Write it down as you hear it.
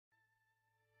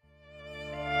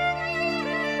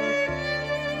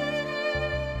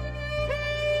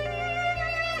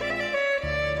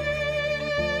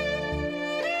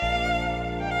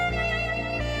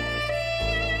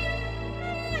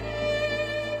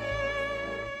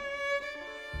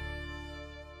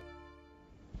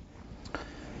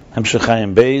Hemshech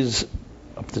Chaim Beis,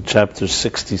 up to chapter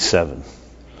 67,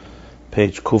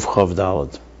 page Kuf Chav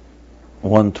Daled,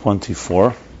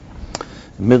 124,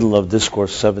 middle of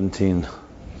discourse 17,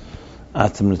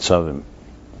 Atem Nitzavim.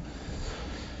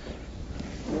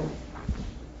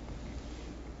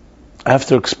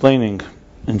 After explaining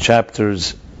in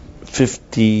chapters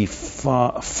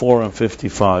 54 and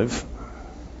 55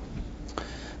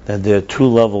 that there are two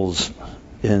levels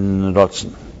in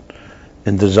Ratzon,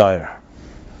 in desire.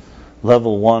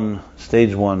 Level 1,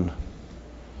 stage 1,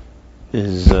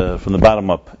 is from the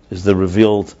bottom up, is the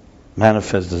revealed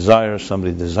manifest desire.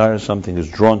 Somebody desires something, is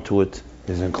drawn to it,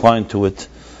 is inclined to it,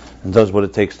 and does what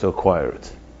it takes to acquire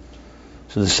it.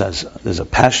 So there's a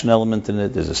passion element in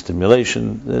it, there's a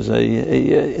stimulation, there's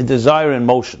a desire in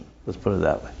motion, let's put it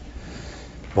that way.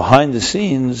 Behind the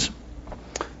scenes,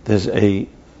 there's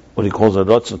what he calls a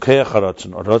Ratzon, Keach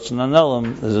HaRatzon, or Ratzon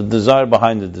Anelam. There's a desire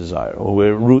behind the desire, or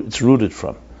where it's rooted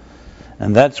from.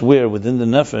 And that's where, within the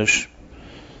nefesh,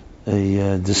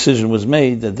 a decision was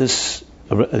made that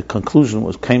a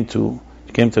conclusion came to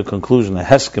a conclusion, a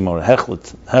heskim or a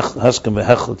hechlet. Heskim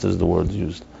v'hechlet is the word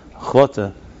used.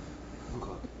 Chlota,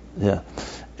 yeah,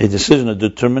 a decision, a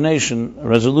determination, a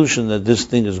resolution that this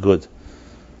thing is good.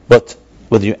 But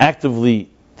whether you actively,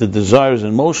 the desire is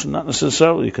in motion, not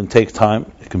necessarily. It can take time.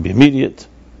 It can be immediate.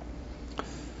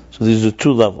 So these are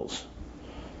two levels.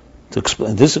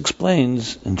 This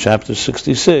explains in chapter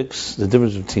 66 the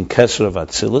difference between Keser of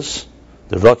Atzilus,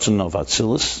 the Ratzon of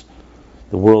Atzilus,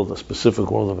 the world, a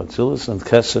specific world of Atzilus, and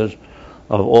Keser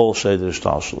of all Seder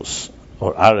Shtalshelus,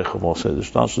 or Arich of all Seder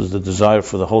Shtalshelus, the desire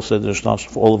for the whole Seder Shtalshelus,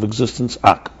 for all of existence,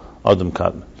 Ak, Adam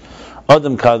Kadmon.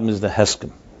 Adam Kadmon is the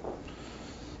Heskim.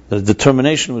 The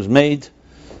determination was made,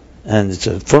 and it's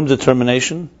a firm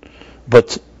determination,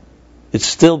 but it's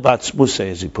still Batz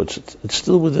Musay, as he puts it. It's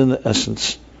still within the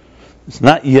essence. It's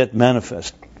not yet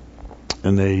manifest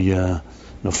in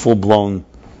a full-blown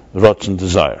Ratzon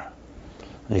desire.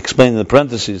 I explained in the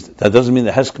parentheses that doesn't mean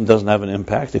the Heskim doesn't have an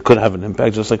impact. It could have an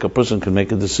impact, just like a person can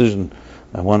make a decision,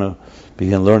 I want to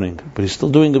begin learning. But he's still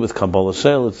doing it with Kabbalah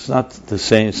Sale. It's not the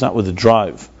same, it's not with the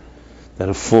drive that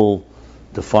a full,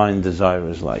 defined desire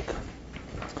is like.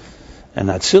 And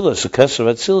Atzilus, the Keser of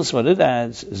Atzilus, what it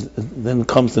adds, is then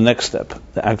comes the next step,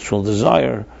 the actual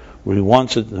desire, where he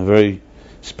wants it in a very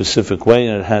specific way,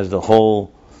 and it has the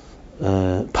whole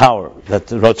power that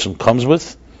the Ratzon comes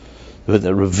with,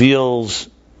 that reveals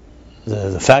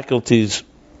the faculties,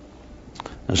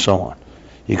 and so on.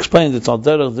 He explained it's al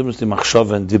derech difference between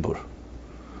machshava and dibur,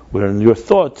 where in your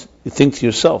thought you think to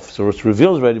yourself, so it's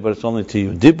revealed already, but it's only to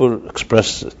you. Dibur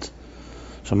expresses it.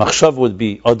 So machshava would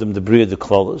be Adam the Bria de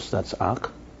Klolos, that's Ak,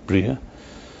 Bria.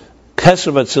 Keser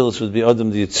of Atzilus would be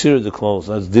Adam the Yitzir de Klolos,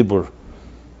 that's dibur,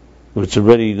 which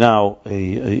already now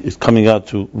is coming out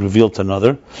to reveal to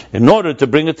another, in order to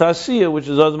bring it to Asiyah, which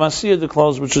is Adam Asiyah the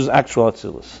Klolos, which is actual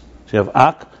Atzilus. So you have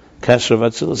Ak, Keser of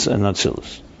Atzilus, and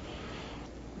Atzilus.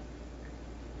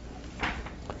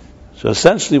 So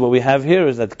essentially what we have here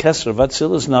is that Keser of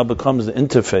Atzilus now becomes the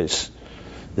interface,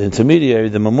 the intermediary,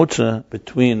 the mamutra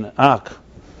between Ak,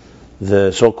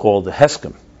 the so-called the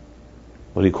Heskim,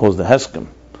 what he calls the Heskim,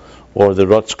 or the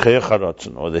Ratz Keach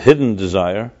HaRatzon, or the hidden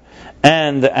desire,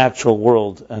 and the actual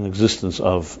world and existence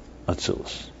of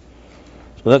Atzilus.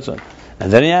 So that's it.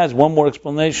 And then he adds one more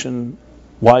explanation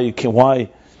why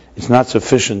it's not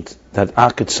sufficient that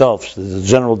Ak itself, the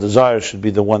general desire, should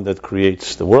be the one that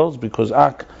creates the worlds, because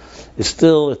Ak is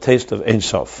still a taste of Ein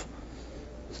Sof,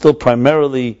 still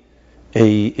primarily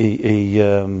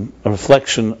a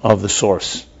reflection of the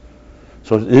source.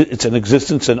 So it's an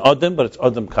existence in Adam, but it's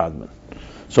Adam Kadmon.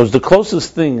 So it's the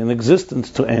closest thing in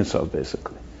existence to Ein Sof,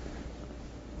 basically.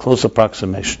 Close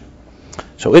approximation.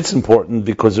 So it's important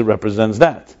because it represents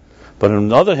that. But on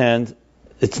the other hand,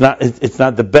 it's not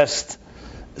the best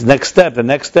next step. The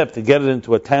next step to get it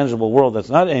into a tangible world that's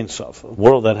not Ein Sof, a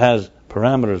world that has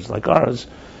parameters like ours,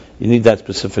 you need that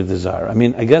specific desire. I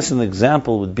mean, I guess an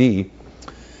example would be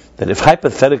that if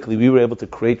hypothetically we were able to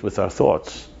create with our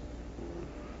thoughts,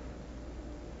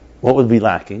 what would be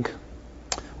lacking?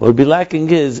 What would be lacking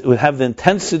is it would have the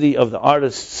intensity of the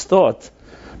artist's thought,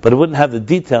 but it wouldn't have the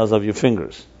details of your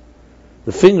fingers.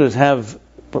 The fingers have,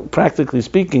 practically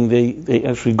speaking, they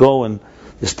actually go and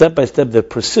the step by step, the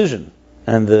precision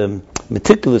and the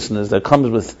meticulousness that comes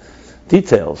with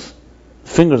details.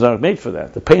 Fingers aren't made for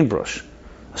that. The paintbrush,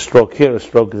 a stroke here, a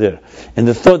stroke there. And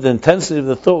the intensity of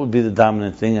the thought would be the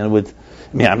dominant thing, and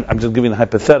I'm just giving a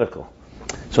hypothetical.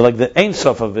 So like the Ein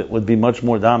Sof of it would be much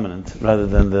more dominant rather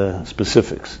than the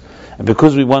specifics. And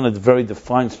because we wanted a very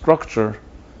defined structure,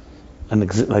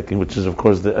 which is of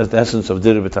course the essence of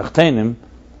Dira B'Tachtenim,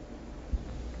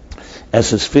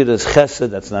 Esesfira is Chesed,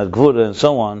 that's not Gvura, and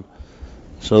so on.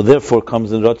 So therefore comes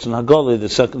the Ratzon Hagoli, the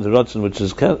second, the Ratzon, which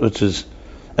is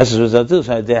Esesfira Zadil,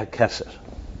 Hayadeh Keser.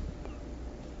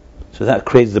 So that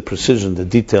creates the precision, the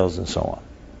details, and so on.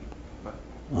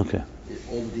 Okay.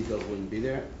 All the details wouldn't be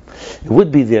there? It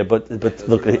would be there, but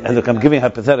look, I'm giving a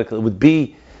hypothetical. It would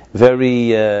be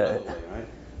very... Way, right?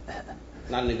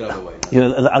 Not in a good way.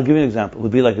 I'll give you an example. It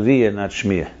would be like Riyah, not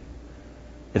Shmiyah.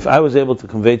 If I was able to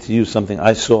convey to you something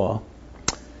I saw,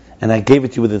 and I gave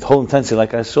it to you with the whole intensity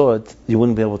like I saw it, you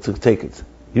wouldn't be able to take it.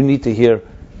 You need to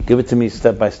give it to me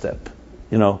step by step.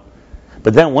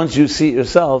 But then once you see it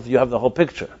yourself, you have the whole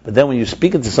picture. But then when you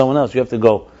speak it to someone else, you have to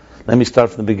go, let me start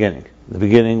from the beginning. The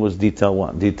beginning was detail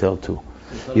 1, detail 2.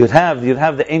 You'd have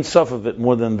the Ein Sof of it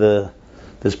more than the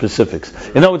specifics.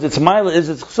 It's Maila is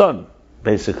its son,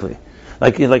 basically.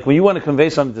 Like when you want to convey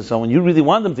something to someone, you really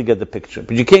want them to get the picture,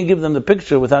 but you can't give them the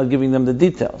picture without giving them the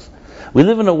details. We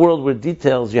live in a world where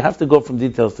details, you have to go from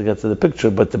details to get to the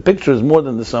picture, but the picture is more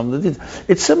than the sum of the details.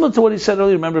 It's similar to what he said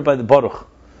earlier, remember, by the Baruch.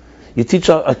 You teach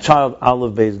a child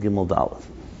Aleph, Beis, Gimel, Dalet.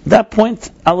 At that point,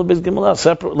 Aleph, Beis, Gimel, Dalet,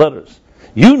 separate letters.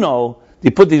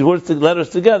 You put these letters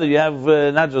together, you have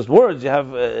not just words, you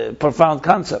have profound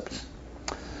concepts.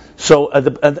 So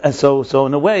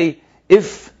in a way,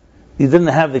 if you didn't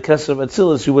have the Keser of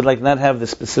Atzilus, you would not have the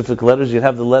specific letters, you'd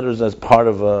have the letters as part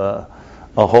of a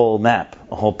whole map,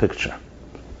 a whole picture.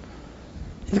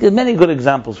 There's many good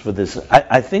examples for this.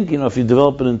 I think, if you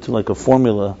develop it into a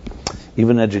formula,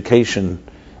 even education,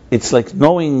 it's like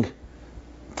knowing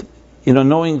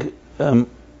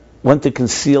when to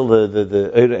conceal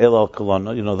the Eira El Al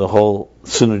Kalana, the whole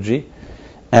synergy,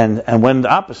 and when the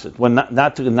opposite, when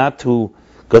not to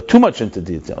go too much into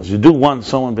details. You do want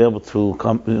someone to be able to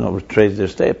retrace their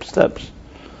steps.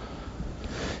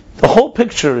 The whole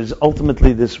picture is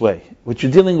ultimately this way. What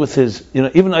you're dealing with is,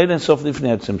 even Eira Sof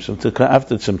Lifnei Tzimtzum to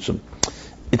after Tzimtzum,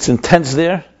 it's intense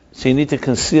there, so you need to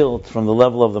conceal it from the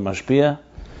level of the Mashpia.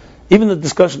 Even the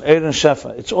discussion Eira and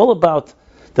Shefa, it's all about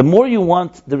the more you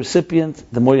want the recipient,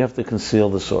 the more you have to conceal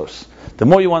the source. The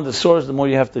more you want the source, the more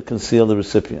you have to conceal the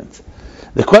recipient.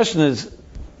 The question is,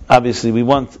 obviously, we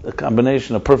want a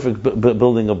combination, a perfect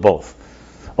building of both.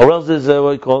 Or else there's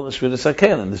what we call the Shviras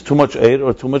HaKelim. There's too much Eir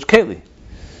or too much Keli.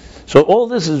 So all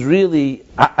this is really,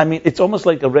 it's almost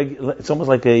like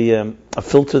a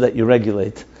filter that you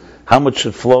regulate. How much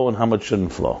should flow and how much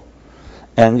shouldn't flow.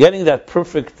 And getting that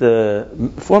perfect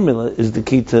formula is the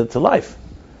key to life.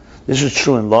 This is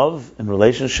true in love, in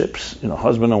relationships,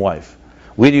 husband and wife.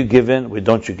 Where do you give in? Where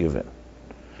don't you give in?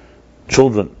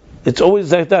 Children. It's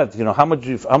always like that. How much?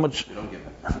 You don't give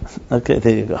in. Okay,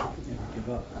 there you go.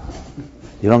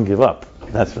 You don't give up.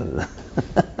 That's what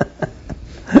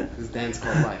This dance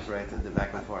called life, right? The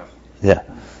back and forth. Yeah.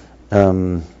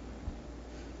 In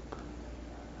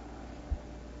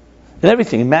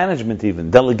everything, in management even,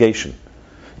 delegation.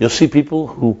 You'll see people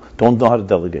who don't know how to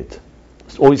delegate.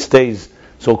 It always stays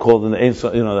so-called in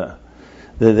the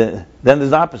then there's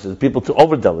the opposite. People to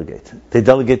over-delegate. They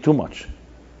delegate too much.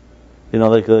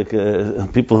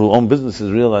 People who own businesses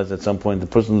realize at some point the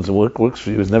person who works for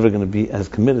you is never going to be as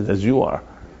committed as you are.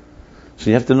 So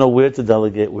you have to know where to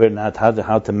delegate, where not,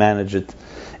 how to manage it.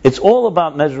 It's all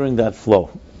about measuring that flow.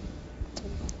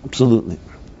 Absolutely.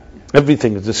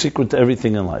 Everything is the secret to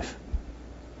everything in life.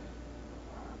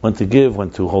 When to give,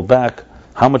 when to hold back,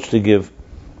 how much to give.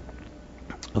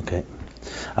 Okay.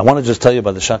 I want to just tell you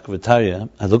about the Shakavitarya.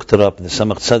 I looked it up in the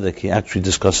Samach Tzedek. He actually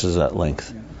discusses that at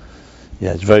length.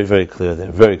 Yeah, it's very, very clear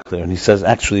there. Very clear. And he says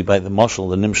actually by the Mashal,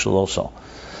 the Nimshal also,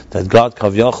 that God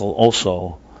Kavyachal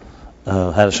also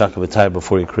had a Shakavitarya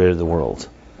before he created the world.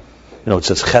 It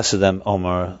says Chesedem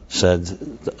Omar said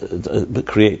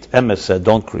create. Emes said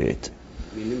don't create.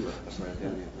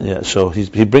 Yeah, so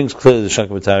he brings clearly the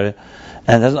Shakavitarya.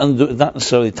 And it has nothing to do, not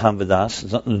necessarily Tam V'das,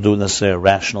 it's nothing to do with necessarily a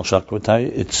rational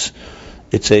Shakavitarya.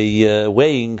 It's a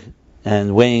weighing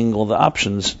all the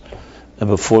options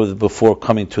before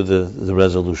coming to the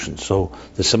resolution. So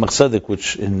the Samach Tzedek,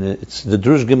 it's the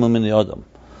Drush Gimel Mini Adam,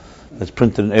 that's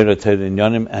printed in Eira Teira in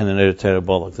Yanim and in Eira Teira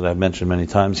Bolak that I've mentioned many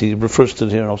times. He refers to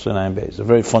it here also in Ayin Beis. A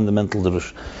very fundamental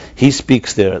Drush. He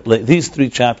speaks there. These two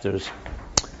chapters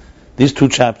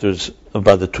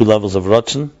about the two levels of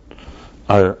Ratzon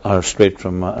are straight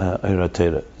from Eira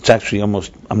Teira. It's actually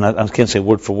almost, I can't say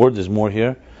word for word. There's more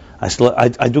here.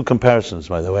 I do comparisons,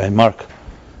 by the way. I mark.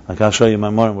 I'll show you my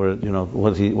mark where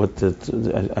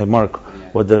I mark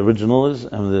what the original is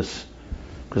and this,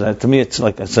 because to me it's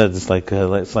like I said, it's like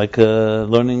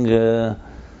learning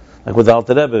like with the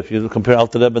Alter Rebbe. If you compare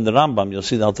Alter Rebbe and the Rambam, you'll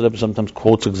see the Alter Rebbe sometimes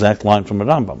quotes exact line from a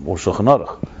Rambam or Shulchan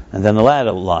Aruch, and then they'll add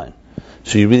a line.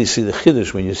 So you really see the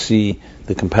chiddush when you see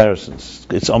the comparisons.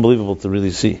 It's unbelievable to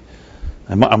really see.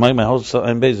 My whole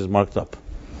base is marked up.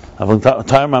 I've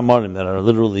entire Maimorim that are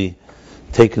literally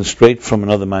taken straight from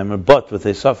another Maimor, but with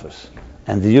a suffix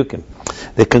and the Yukim.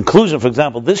 The conclusion, for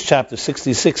example, this chapter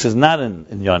 66 is not in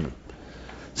Yonim.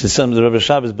 Since the Rebbe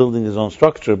Rashab is building his own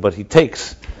structure, but he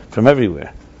takes from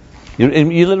everywhere.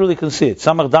 You literally can see it.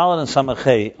 Samach Dalet and Samach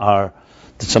Hey are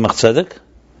the Samach Tzedek,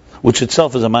 which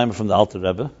itself is a Maimor from the Alter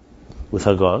Rebbe, with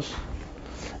Hagaz.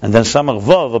 And then Samach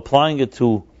Vav, applying it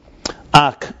to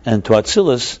Ak and to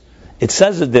Atzilus, it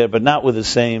says it there, but not with the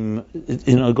same,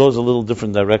 it goes a little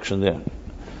different direction there.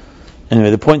 Anyway,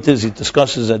 the point is, he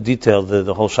discusses in detail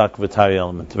the whole Shakvatari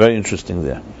element. Very interesting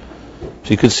there.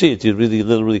 So you can see it, you really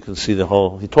literally can see the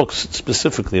whole, he talks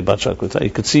specifically about Shakvatari. You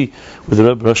can see with the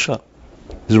Rebbe Rasha,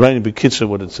 he's writing B'Kitzur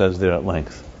what it says there at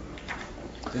length.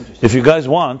 If you guys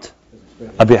want,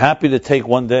 I'd be happy to take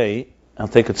one day, I'll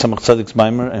take a Tzemach Tzedek's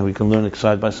Maimer, and we can learn it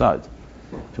side by side.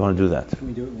 If you want to do that. Can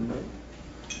we do it one day?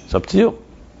 It's up to you.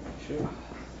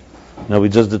 Sure. We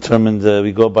just determined,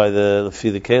 we go by the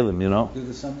Kalim, Do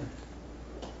the Sunday?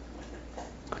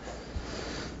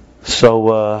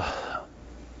 So,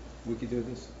 We could do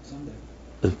this Sunday.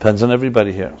 it depends on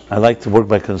everybody here. I like to work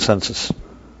by consensus.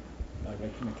 I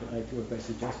like to work by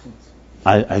suggestions.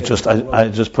 I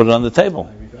just put it on the table.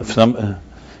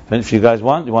 If you guys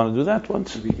want, you want to do that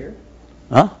once? To be here?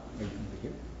 Huh? Are you going to be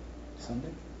here? Sunday?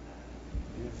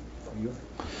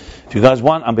 If you guys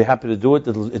want, I'll be happy to do it.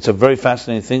 It's a very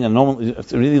fascinating thing, and normally,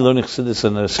 really learning Chassidus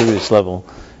on a serious level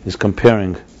is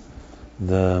comparing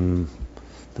the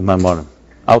Maimorim.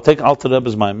 I'll take Alter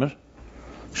Rebbe's Maimor,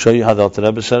 show you how the Alter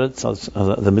Rebbe said it,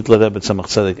 the Mittler Rebbe Tzemach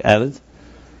Tzedek added,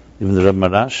 even the Rebbe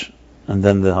Marash, and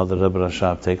then how the Rebbe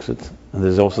Rashab takes it. And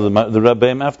there's also the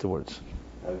Rebbeim afterwards.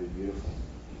 That would be beautiful.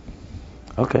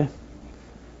 Okay.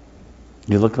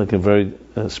 You look like a very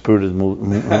spirited mood.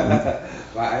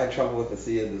 I had trouble with the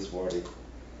Asiya this morning.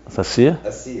 Asiya?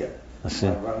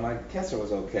 Asiya. My Kesser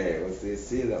was okay. It was the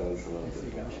Asiya that was a little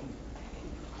difficult.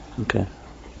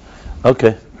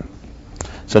 Okay.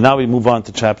 So now we move on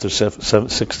to chapter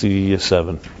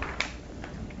 67.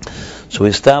 So we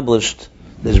established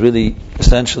there's really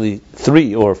essentially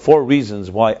 3 or 4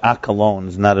 reasons why Ak alone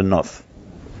is not enough.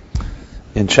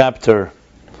 In chapter,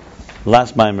 the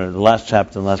last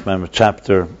chapter,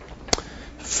 chapter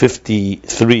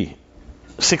 63,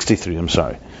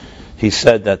 he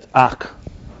said that Ak,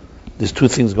 there's 2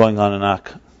 things going on in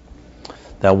Ak.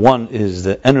 That one is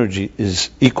the energy is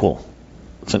equal.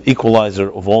 It's an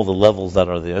equalizer of all the levels that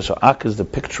are there. So Ak is the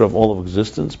picture of all of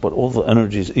existence, but all the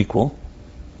energy is equal.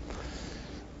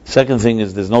 Second thing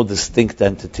is there's no distinct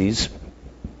entities.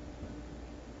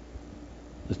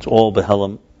 It's all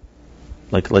Behelim.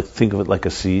 Like think of it like a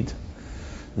seed.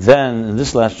 Then in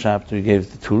this last chapter he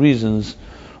gave the 2 reasons.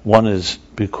 One is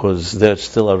because there's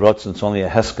still a Ratzon, it's only a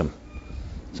Heskem.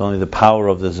 It's only the power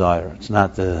of desire. It's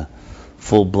not the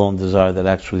full-blown desire that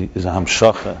actually is a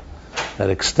Hamshacha, that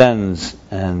extends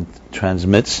and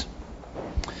transmits.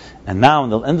 And now in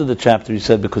the end of the chapter he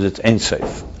said because it's Ein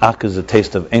Sof. Ak is a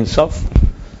taste of Ein Sof,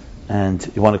 and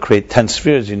you want to create 10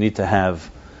 spheres, you need to have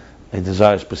a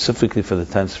desire specifically for the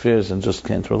 10 spheres and just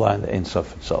can't rely on the Ein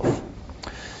Sof itself.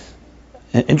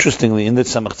 And interestingly, in the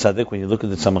Tzemach Tzedek, when you look at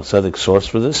the Tzemach Tzedek source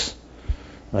for this,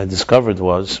 what I discovered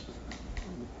was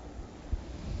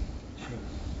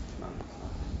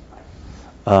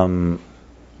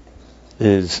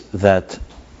is that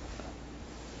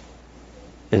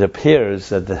it appears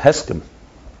that the Heskem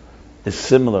is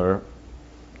similar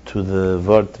to the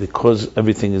Vart because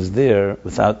everything is there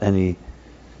without any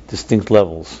distinct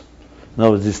levels. In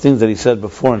other words, these things that he said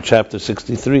before in chapter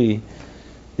 63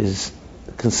 is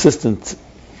consistent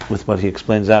with what he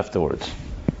explains afterwards.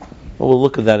 But we'll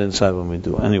look at that inside when we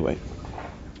do. Anyway,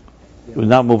 we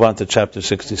now move on to chapter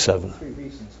 67. 3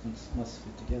 reasons must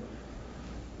fit together.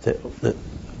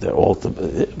 They're all,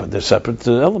 but they're separate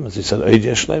elements. He said,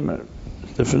 Eideh Shleimer,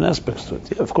 different aspects to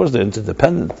it. Yeah, of course, they're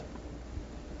interdependent.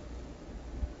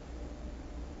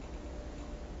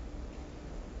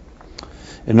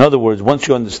 In other words, once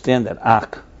you understand that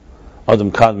Ak,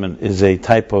 Adam Kadmon, is a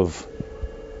type of,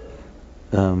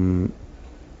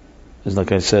 is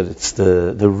like I said, it's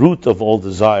the root of all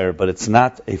desire, but it's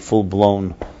not a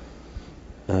full-blown,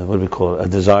 what do we call it, a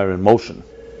desire in motion,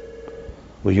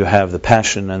 where you have the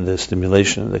passion and the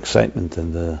stimulation and the excitement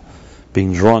and the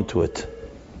being drawn to it.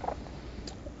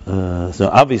 So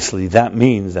obviously that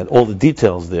means that all the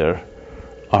details there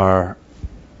are,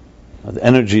 the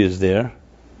energy is there,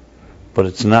 but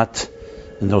it's not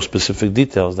in those specific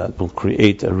details that will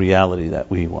create a reality that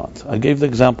we want. I gave the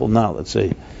example now. Let's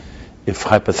say if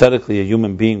hypothetically a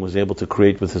human being was able to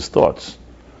create with his thoughts,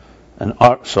 and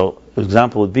art, so an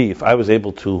example would be, if I was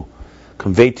able to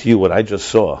convey to you what I just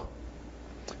saw,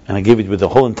 and I give it with the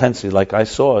whole intensity like I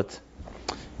saw it,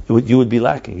 you would be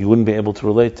lacking. You wouldn't be able to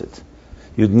relate it.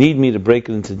 You'd need me to break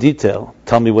it into detail,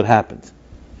 tell me what happened.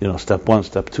 Step 1,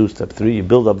 step 2, step 3, you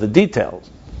build up the details.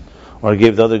 Or I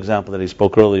gave the other example that he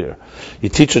spoke earlier. You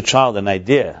teach a child an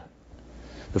idea.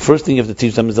 The first thing you have to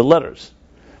teach them is the letters.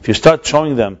 If you start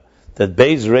showing them that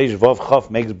Beis, Reish, Vav, Chaf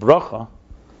makes bracha,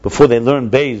 before they learn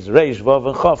Beis, Reish, Vav,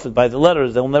 and Chaf by the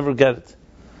letters, they'll never get it.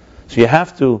 So you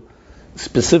have to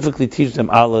specifically teach them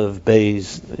Aleph,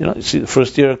 Beis. You see, the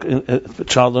first year a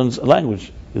child learns a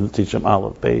language, you teach them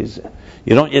Aleph, Beis.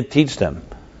 You don't yet teach them,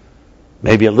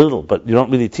 maybe a little, but you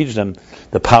don't really teach them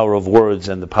the power of words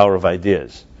and the power of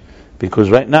ideas. Because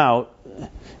right now,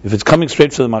 if it's coming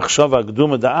straight from the Machshava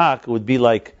Geduma Da'ak, it would be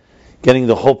like getting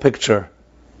the whole picture,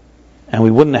 and we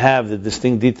wouldn't have the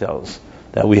distinct details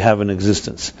that we have in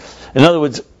existence. In other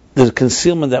words, the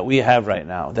concealment that we have right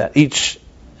now, that each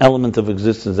element of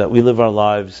existence, that we live our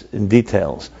lives in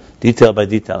details, detail by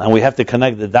detail, and we have to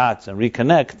connect the dots and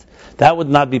reconnect, that would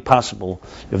not be possible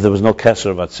if there was no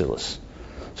Keser of Atzilus.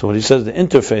 So what he says, the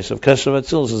interface of Keser of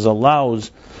Atzilus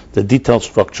allows the detailed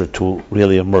structure to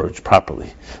really emerge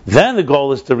properly. Then the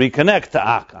goal is to reconnect to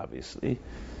Ak, obviously.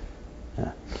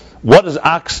 Yeah. What is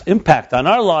Ak's impact on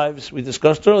our lives? We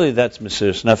discussed earlier, that's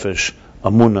Mesiras Nefesh,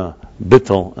 Amunah,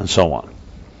 Bittul, and so on.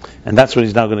 And that's what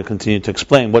he's now going to continue to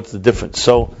explain. What's the difference?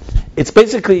 So it's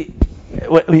basically,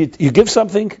 you give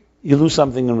something, you lose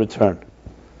something in return.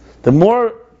 The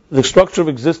more the structure of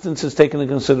existence is taken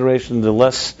into consideration, the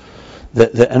less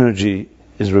the energy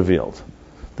is revealed.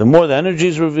 The more the energy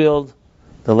is revealed,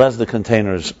 the less the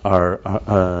containers have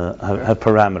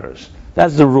parameters.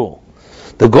 That's the rule.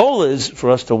 The goal is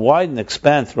for us to widen,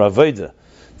 expand through Avodah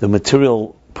the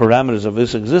material parameters of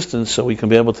this existence, so we can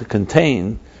be able to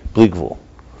contain Bli Gvul.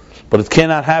 But it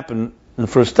cannot happen in the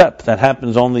first step. That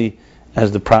happens only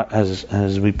as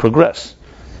we progress.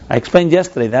 I explained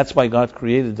yesterday that's why God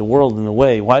created the world in a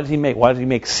way. Why did He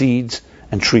make seeds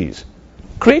and trees?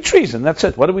 Create trees, and that's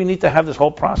it. What do we need to have this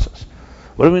whole process?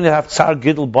 What do we need to have Tsar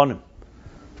Gidl Bonim?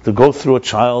 To go through a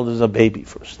child as a baby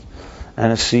first,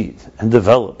 and a seed, and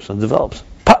develops.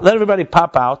 Let everybody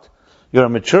pop out. You're a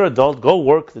mature adult. Go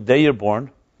work the day you're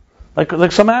born.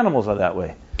 Like some animals are that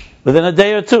way. Within a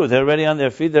day or two, they're already on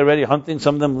their feet. They're already hunting.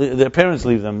 Some of them, their parents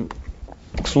leave them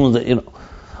as soon as they,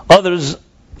 Others,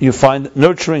 you find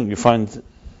nurturing. You find it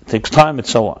takes time, and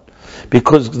so on.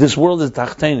 Because this world is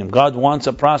tachtenim. God wants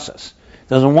a process. He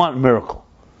doesn't want a miracle.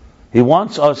 He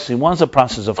wants a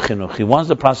process of chinuch. He wants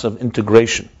the process of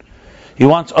integration. He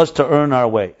wants us to earn our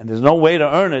way. And there's no way to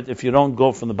earn it if you don't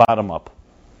go from the bottom up.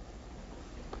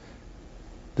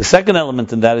 The second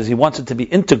element in that is He wants it to be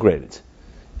integrated.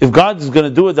 If God is going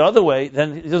to do it the other way,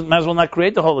 then He might as well not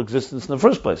create the whole existence in the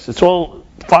first place. It's all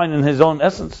fine in His own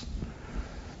essence.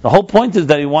 The whole point is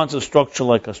that He wants a structure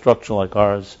like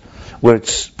ours, where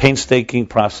it's painstaking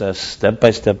process, step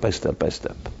by step by step by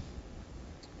step.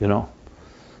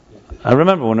 I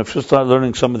remember when I first started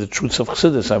learning some of the truths of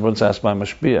Chassidus, I once asked my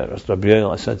Mashpia, Rabbi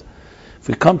Yoel, I said, if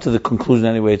we come to the conclusion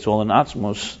anyway, it's all in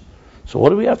Atzmos, so what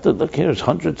do we have to look here? There's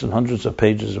hundreds and hundreds of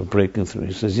pages of breaking through.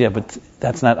 He says, yeah, but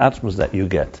that's not Atzmos that you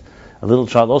get. A little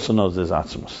child also knows there's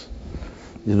Atzmos.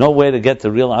 There's no way to get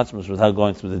to real Atzmos without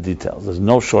going through the details. There's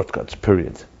no shortcuts,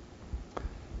 period.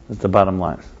 That's the bottom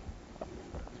line.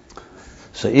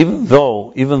 So even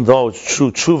though it's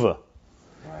true tshuva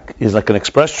is like an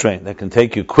express train that can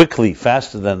take you quickly,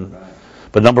 faster than...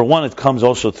 But number one, it comes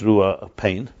also through a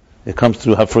pain. It comes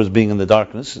through first being in the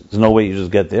darkness. There's no way you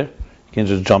just get there. You can't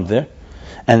just jump there.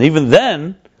 And even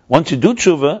then, once you do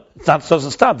tshuva, it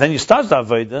doesn't stop. Then you start the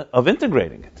avodah of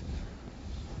integrating it.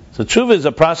 So tshuva is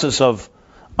a process of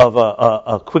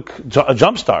a quick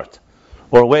jump start,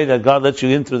 or a way that God lets you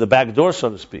in through the back door, so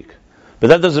to speak. But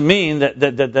that doesn't mean that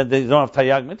they don't have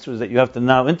tayyag mitzvahs, that you have to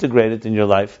now integrate it in your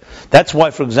life. That's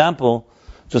why, for example,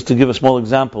 just to give a small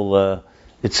example,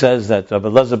 it says that Rabbi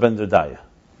Elazar ben Dodaya,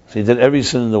 so he did every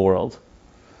sin in the world,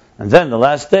 and then the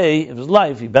last day of his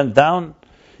life, he bent down,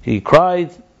 he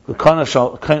cried, they heard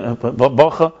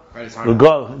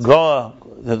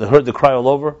the cry all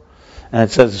over, and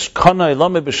it says,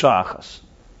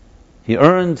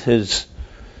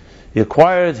 he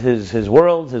acquired his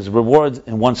world, his reward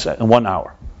in 1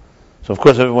 hour. So of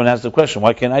course everyone asks the question,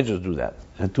 why can't I just do that?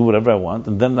 And do whatever I want,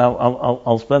 and then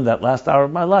I'll spend that last hour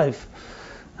of my life.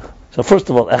 So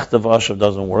first of all, Echtav Ashav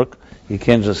doesn't work. You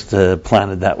can't just plan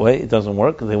it that way. It doesn't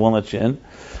work, they won't let you in.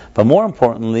 But more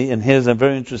importantly, and here's a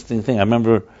very interesting thing, I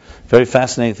remember a very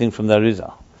fascinating thing from the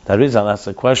Arizal. The Arizal asks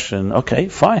the question, okay,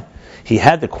 fine. He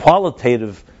had the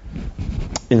qualitative,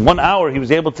 in 1 hour he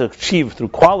was able to achieve through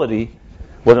quality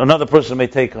what another person may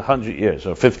take 100 years,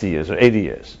 or 50 years, or 80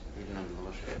 years.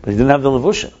 But he didn't have the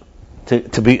Levushin.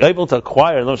 To be able to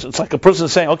acquire, it's like a person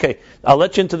saying, okay, I'll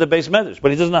let you into the base medrash,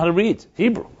 but he doesn't know how to read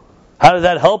Hebrew. How did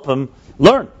that help him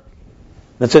learn?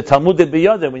 That's a Talmud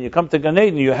Biyadeh. When you come to Gan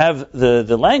Eden, you have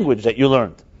the language that you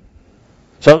learned.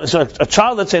 So a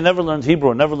child, let's say, never learned Hebrew,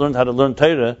 or never learned how to learn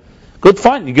Torah, good,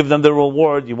 fine. You give them the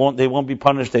reward. They won't be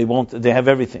punished. They have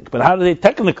everything. But how do they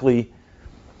technically?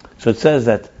 So it says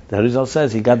that the Arizal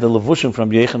says he got the levushim from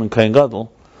Yechon and Kohen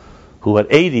Gadol, who at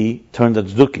 80 turned a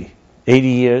tzduki. 80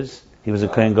 years he was a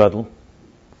Kohen Gadol.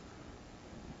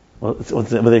 Well,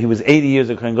 whether he was 80 years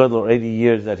a Kohen Gadol or 80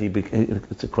 years that he became,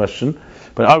 it's a question.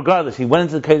 But regardless, he went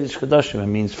into the Kodesh Kodashim. It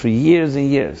means for years and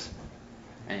years.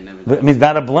 It means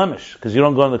not a blemish, because you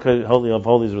don't go in the Holy of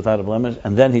Holies without a blemish.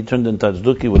 And then he turned into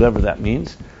tzduki, whatever that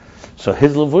means. So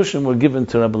his levushim were given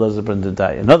to Rabbi Elazar ben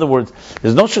Dodai. In other words,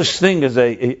 there's no such thing as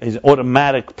a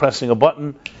automatic pressing a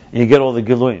button and you get all the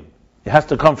giluim. It has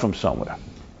to come from somewhere.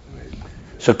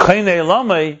 So kainei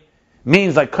lamei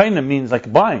means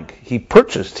like buying. He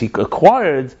purchased, he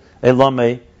acquired a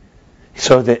lamei.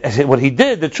 So what he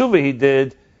did, the tshuva he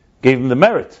did, gave him the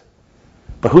merit.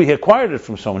 But who he acquired it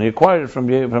from someone? He acquired it from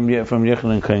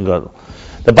Yechon and Kohen Gadol.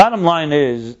 The bottom line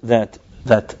is that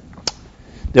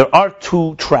there are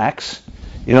two tracks.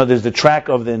 There's the track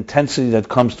of the intensity that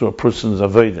comes to a person's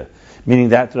avodah, meaning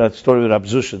that story with Rab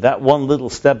Zusha, that one little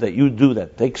step that you do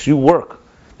that takes you work,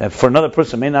 that for another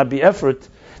person may not be effort,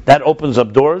 that opens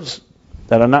up doors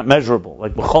that are not measurable.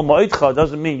 Like B'chol Ma'idcha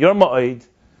doesn't mean your Ma'id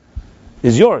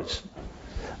is yours.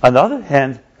 On the other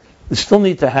hand, you still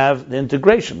need to have the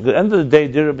integration. At the end of the day,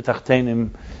 Dira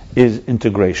B'Tachtenim is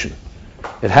integration.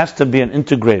 It has to be an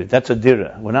integrated. That's a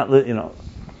Dira. We're not,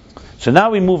 So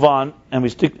now we move on, and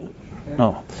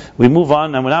we move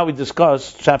on, and now we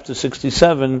discuss chapter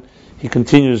 67. He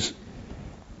continues.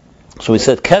 So we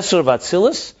said, Keser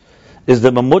Vatzilis is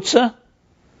the Mamutza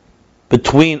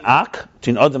between Adam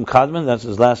Kadmon, that's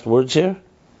his last words here,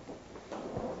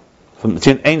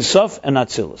 between Ein Sof and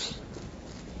Atzilus.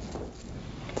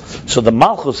 So the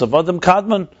Malchus of Adam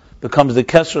Kadmon becomes the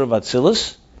Keser of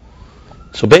Atzilus.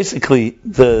 So basically,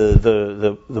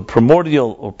 the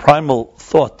primordial or primal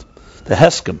thought, the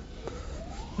Heskem,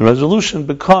 the resolution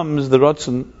becomes the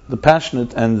Ratzon, the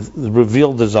passionate and the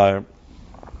revealed desire,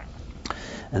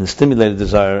 and the stimulated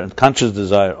desire and conscious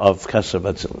desire of Keser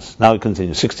Atzilus. Now we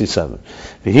continue, 67.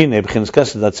 V'hine b'chinas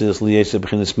Keser Atzilus liyesa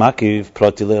b'chinas makiv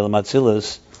prati le'elam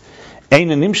Atzilus ein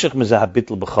nimshach mezeh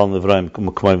habitl b'chol nevraim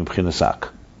k'moy b'chinas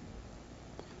ak.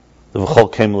 The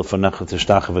v'chol came l'fanecha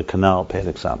tishtach v'kanal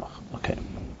perek samach. Okay.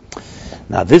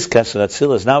 Now this Keser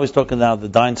Atzilus, now he's talking about the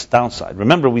downside.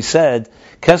 Remember we said,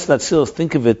 Keser Atzilus,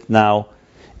 think of it now,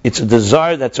 it's a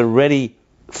desire that's already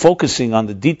focusing on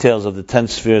the details of the 10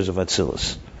 spheres of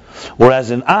Atzilus.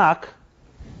 Whereas in Ak,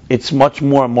 it's much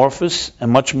more amorphous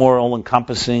and much more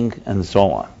all-encompassing and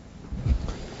so on.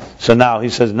 So now, he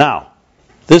says,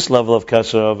 this level of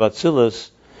Keser of Atzilus,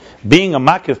 being a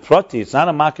Makiv Prati, it's not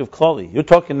a Makiv Klali. You're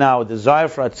talking now a desire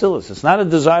for Atzilus. It's not a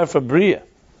desire for Bria.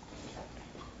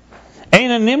 Ein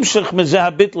nimshach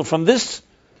mezeh habitl. From this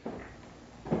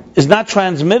is not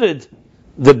transmitted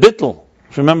the bitl.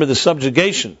 Remember the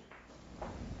subjugation,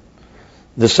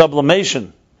 the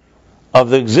sublimation of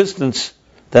the existence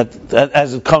that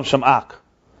as it comes from Ak.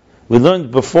 We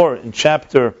learned before in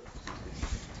chapter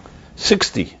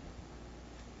 60.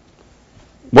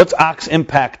 What's Ak's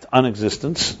impact on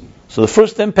existence? So the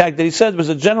first impact that he said was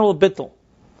a general bitl.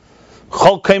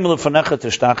 Chol keimel lefanecha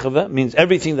tishtachava means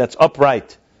everything that's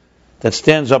upright, that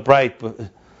stands upright,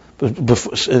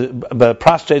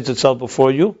 prostrates itself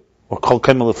before you, or kol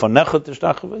keimel lefanecha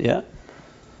tishtachava, yeah.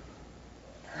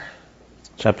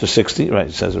 Chapter 60, right,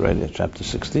 it says it right here, chapter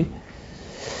 60.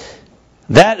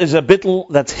 That is a bittul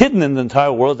that's hidden in the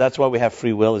entire world. That's why we have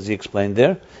free will, as he explained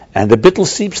there. And the bittul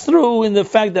seeps through in the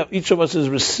fact that each of us is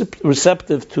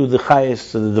receptive to the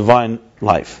chayes, to the divine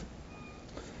life.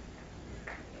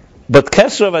 But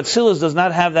Keser of Atzilus does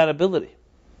not have that ability.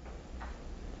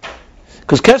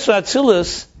 Because Keser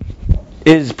Atzilus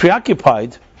is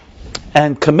preoccupied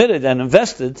and committed and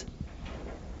invested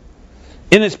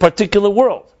in its particular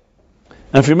world.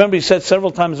 And if you remember, he said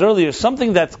several times earlier,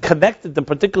 something that's connected in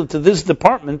particular to this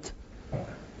department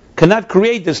cannot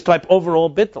create this type overall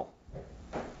bittul.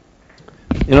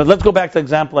 Let's go back to the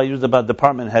example I used about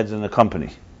department heads in a company.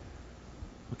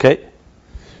 Okay?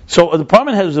 So a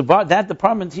department head is about that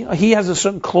department, he has a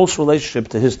certain close relationship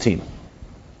to his team.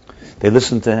 They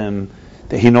listen to him,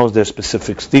 he knows their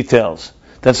specific details.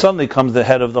 then suddenly comes the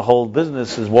head of the whole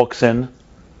business, walks in.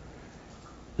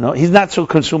 He's not so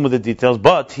consumed with the details,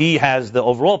 but he has the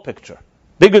overall picture,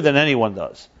 bigger than anyone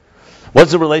does.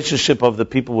 What's the relationship of the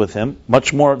people with him? They're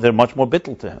much more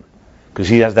bittul to him, because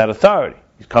he has that authority.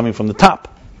 He's coming from the top.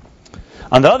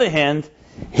 On the other hand,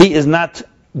 he is not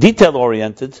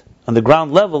detail-oriented on the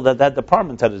ground level that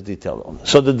department head is detail-oriented.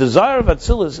 So the desire of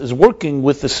Atzilus is working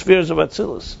with the spheres of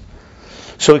Atzilus.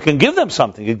 So it can give them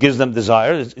something. It gives them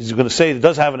desire. He's going to say it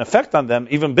does have an effect on them,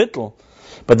 even bittul.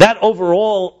 But that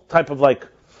overall type of awe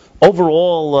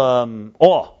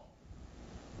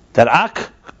that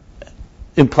Ak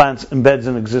embeds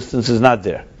in existence is not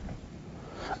there.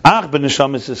 Ach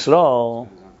b'neshamas Yisrael,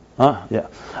 Ach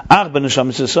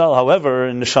b'neshamas Yisrael. However,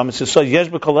 in neshamas Yisrael, yesh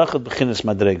b'kol echad b'chinas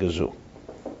madrega zu.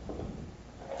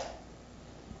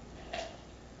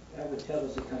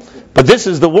 But this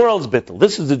is the world's bittul.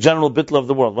 This is the general bittul of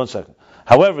the world. 1 second.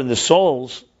 However, in the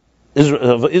souls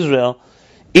of Israel,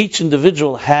 each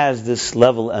individual has this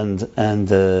level and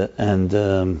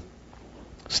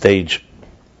stage.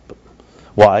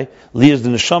 Why? Liyas the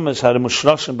neshamas had a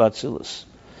mushrashim b'atzilus,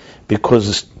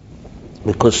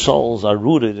 because souls are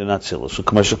rooted in atzilus. So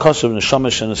kamashakasav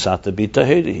neshamas shenasata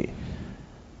b'taherihi,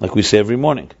 like we say every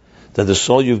morning, that the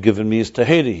soul you've given me is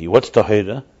taherihi. What's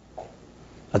tahera?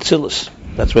 Atzilus.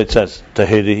 That's what it says.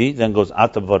 Taherihi. Then goes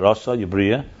ata varasa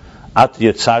yibriya, ata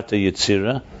yitzarta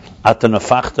yitzira, ata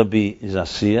nafachta bi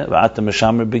izasiya, ata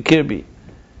meshamer bikirbi,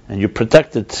 and you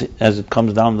protect it as it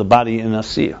comes down the body in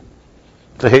asiya.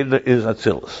 Tahera is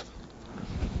Atzilus.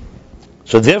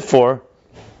 So therefore,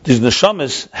 these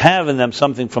neshamas have in them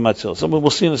something from Atzilus. So we'll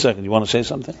see in a second. You want to say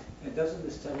something? And doesn't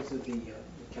this tell us that the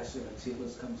Kesser of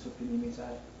Atzilus comes from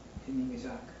Pnimizak,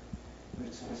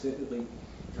 which specifically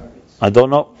targets? I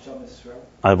don't know. Neshamas Yisrael?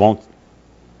 I won't.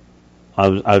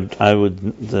 I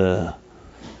would.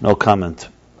 No comment.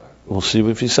 We'll see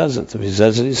if he says it. If he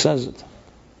says it, he says it.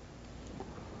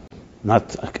 I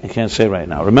can't say right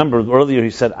now. Remember, earlier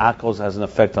he said Akos has an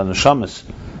effect on the Neshamas.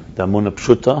 The Amunah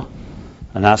Pshuta,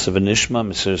 Anasav Nishma,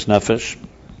 Mesiris Nefesh.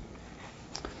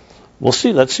 We'll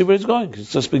see. Let's see where it's going.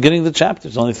 It's just beginning the chapter.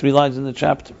 There's only 3 lines in the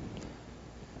chapter.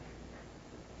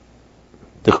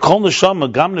 The Kol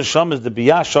Neshama, Gam Neshama is the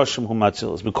Biyah Shoshim Hu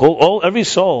Matzilis. Because every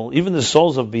soul, even the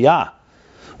souls of Biyah,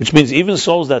 which means even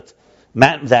souls that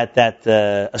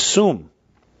assume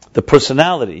the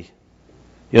personality.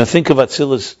 Think of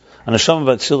Atzilus. An Neshama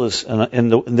of Atzilus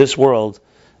in this world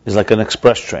is like an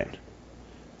express train.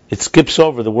 It skips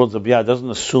over the worlds of Biyah. It doesn't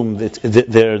assume that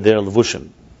they're levushim.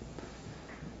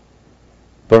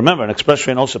 But remember, an express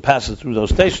train also passes through those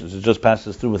stations. It just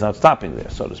passes through without stopping there,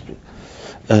 so to speak.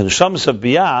 The Neshamas of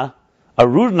Biyah are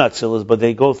rooted in Atzilus, but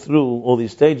they go through all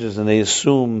these stages and they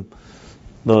assume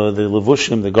the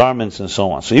levushim, the garments, and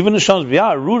so on. So even the Neshamas of Biyah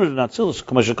are rooted in Atzilus.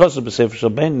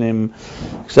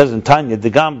 It says in Tanya,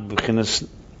 Degam b'chinas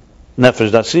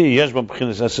Nefesh Dasiya, Yeshbam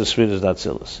B'chinas Eses Sfiras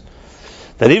Datzilus.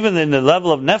 That even in the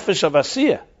level of Nefesh of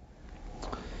Asiya,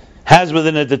 has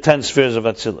within it the 10 spheres of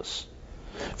Atzilus.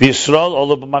 V'Yisrael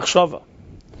Ola B'machshava.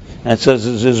 And it says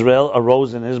Israel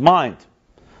arose in his mind.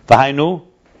 V'hainu,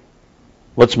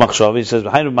 what's Machshava? He says,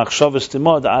 V'hainu Machshava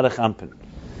Stimah Arech Ampin.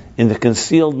 In the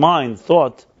concealed mind,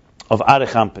 thought of Arech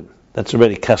Ampin. That's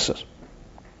already Kesser.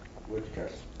 Which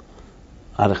Kesser?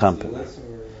 Arech Ampin.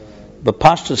 But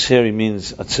Pashtus here he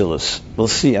means Atzilus. We'll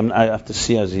see. I have to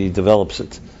see as he develops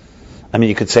it.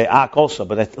 You could say Ak also,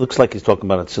 but it looks like he's talking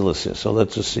about Atzilus here. So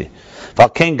let's just see.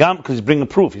 Valkein Gam, because he's bringing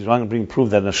proof. He's going to bring proof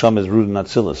that Neshama is rooted in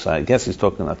Atzilus. I guess he's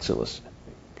talking about Atzilus.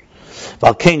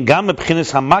 Valkein Gam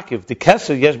b'chinas hamakiv the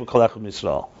Kesser yesh b'kol echad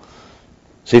Yisrael.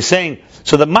 So he's saying,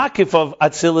 so the makif of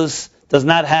Atzilus does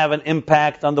not have an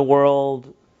impact on the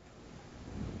world.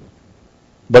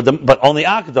 But only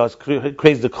Akdos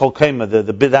creates the Kolkema,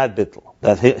 the Bidad Bittel,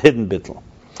 that hidden Bittel.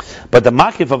 But the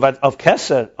Makif of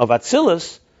Keser, of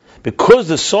Atzilus, because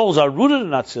the souls are rooted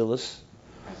in Atzilus,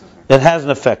 it has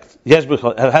an effect. Yes,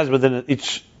 it has within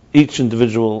each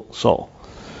individual soul.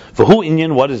 For who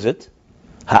Inyan, what is it?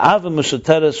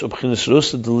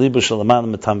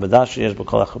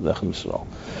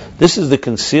 This is the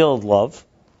concealed love,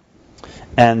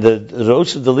 and the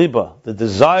Rosh Deliba, the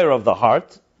desire of the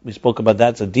heart. We spoke about that.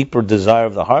 It's a deeper desire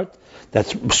of the heart.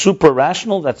 That's super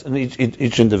rational. That's in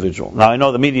each individual. Now I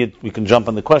know the media. We can jump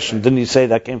on the question. Didn't he say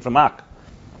that came from Ak?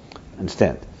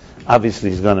 Understand?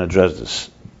 Obviously, he's going to address this,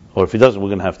 or if he doesn't, we're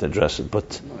going to have to address it.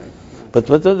 But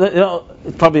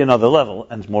it's probably another level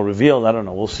and it's more revealed. I don't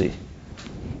know. We'll see.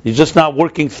 You're just not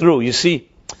working through. You see,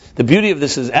 the beauty of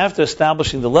this is after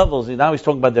establishing the levels, now he's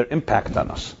talking about their impact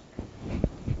on us.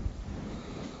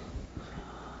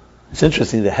 It's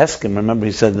interesting, the Heskim, remember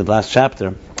he said in the last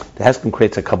chapter, the Heskim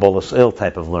creates a Kabbalah Soil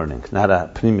type of learning, not a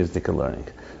Pneumistic learning.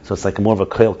 So it's like more of a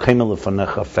Kemel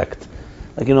Lefanecha effect.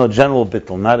 Like, a general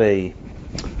bittul, not a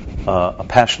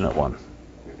passionate one.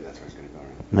 Maybe that's where it's going to go.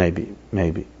 Right?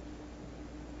 Maybe.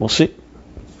 We'll see.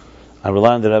 I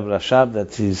rely on the Rebbe Rashab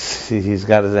that he's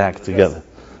got his act together.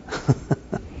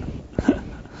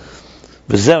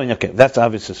 Okay, that's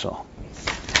obviously so.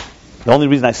 The only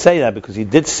reason I say that because he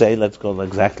did say, let's go the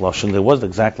exact lashon. There was the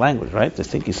exact language, right? I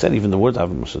think he said even the word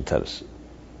Ava Musateres.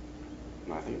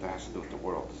 No, I think that has to do with the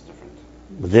world. It's different.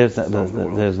 But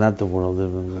there's not the world.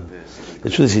 The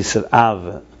truth is, he said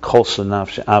Av Kol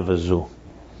Sanafsh Avazu.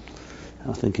 I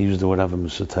don't think he used the word Ava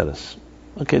Musateres.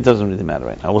 Okay, it doesn't really matter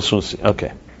right now. We'll soon see.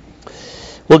 Okay,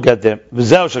 we'll get there.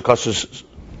 V'zeu shekoshes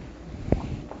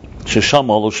shesham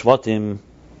olu shvatim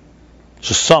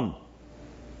shesam.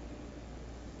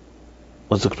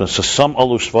 What's the expression? Shesam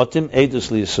olu shvatim edus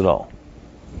liyisrael.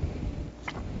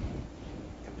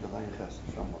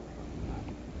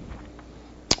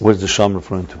 Where's the sham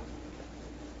referring to?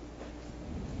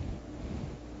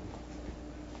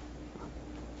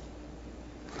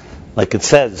 Like it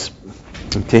says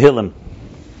in Tehillim.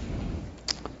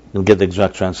 You'll get the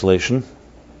exact translation.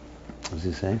 What does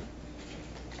he say?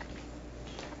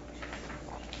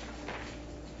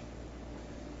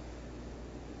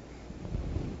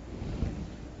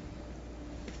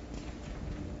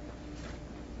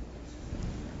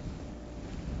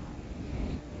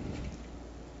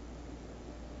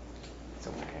 It's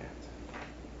over here.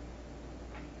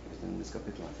 It's in this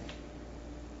kapitel, I think.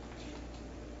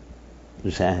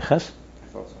 You say Anchas? I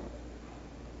thought so.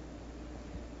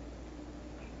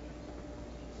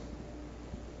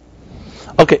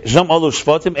 Okay, Zam Alu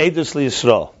Shvatim Edus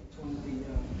LiYisrael.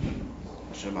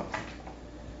 Shema.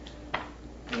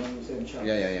 The one you said in chapter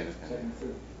Yeah. second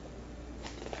through.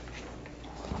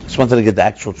 Just wanted to get the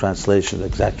actual translation, the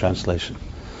exact translation.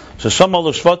 So Zam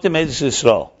Alu Shvatim Edus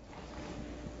LiYisrael.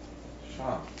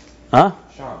 Sham. Huh?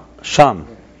 Sham. Sham.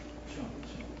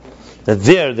 That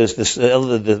there's this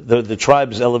the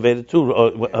tribes elevated to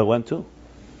went to. What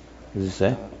does he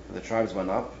say? The tribes went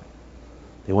up.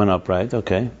 They went up, right?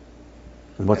 Okay.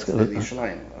 And what's That's the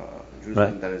Yerushalayim,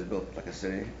 Jerusalem right. that is built like a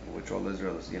city, which all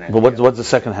Israel is united. But what's the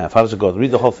second half? How does it go?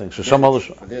 Read the whole thing. So Sham Alu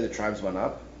For there the tribes went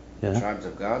up, Yeah. the tribes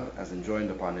of God, as enjoined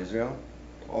upon Israel,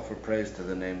 to offer praise to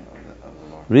the name of the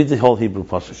Lord. Read the whole Hebrew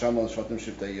passage. Sham al Shvatim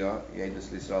Shiftei Yah,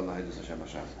 Yedus L'Yisrael, Lahedus Hashem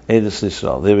Hashem. Edus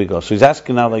LiYisrael. There we go. So he's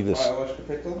asking now like this. Which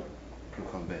kapitel?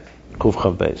 Kufchan Beis. Kuf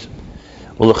Chav Beis.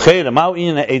 Well, l'cheira, ma'u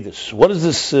inyan edus. What is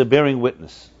this bearing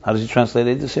witness? How does he translate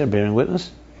edus here? Bearing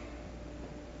witness?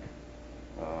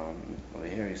 Well,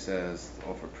 here he says to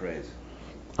offer praise.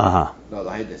 Uh-huh. No, the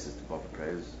Lahedus is to offer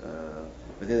praise.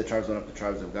 But there the tribes went up, the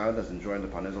tribes of God, as enjoined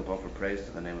upon Israel, to offer praise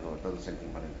to the name of the Lord. It doesn't say anything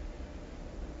about it.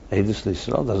 Edus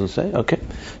l'Yisrael doesn't say. Okay.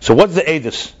 So what's the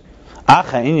edus?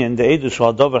 Acha inyan, the edus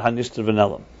wa dover hanister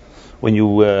v'nelam. When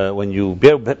you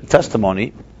bear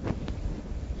testimony,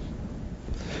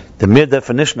 the mere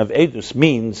definition of edus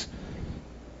means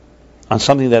on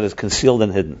something that is concealed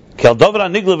and hidden.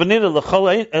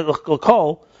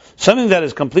 Something that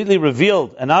is completely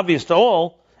revealed and obvious to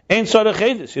all, ain't sarach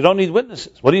edus. You don't need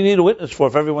witnesses. What do you need a witness for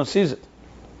if everyone sees it?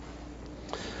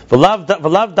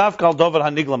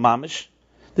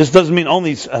 This doesn't mean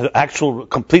only an actual,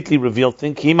 completely revealed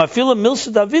thing.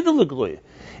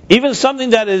 Even something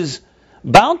that is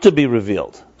bound to be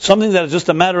revealed, something that is just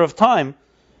a matter of time.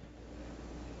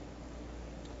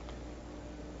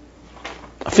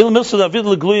 Something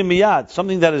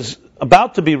that is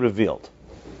about to be revealed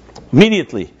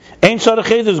immediately.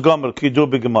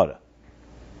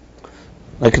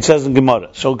 Like it says in Gemara.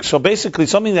 So basically,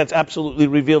 something that's absolutely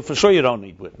revealed, for sure you don't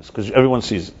need witness, because everyone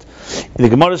sees it. The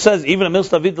Gemara says, even a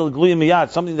milsa vidal gluyim miyad,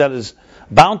 something that is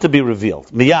bound to be revealed.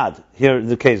 Miyad, here in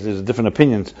the case, there's different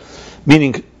opinions,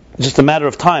 meaning just a matter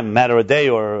of time, a matter of a day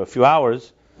or a few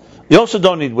hours. You also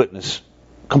don't need witness,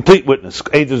 complete witness,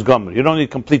 Eidus Gomer. You don't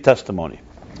need complete testimony.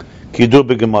 Ki yidu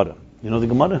b'Gemara. You know the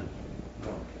Gemara?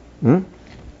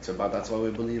 It's about, that's why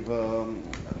we believe for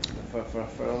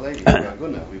a lady, for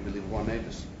Aguna, we believe one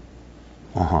Eidus.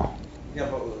 Yeah,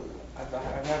 but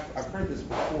I've heard this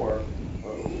before.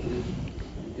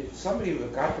 If somebody,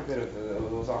 God forbid, if there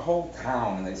was a whole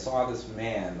town and they saw this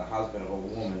man, the husband of a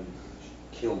woman,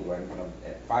 killed right in front of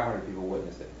 500 people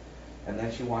witnessed it, and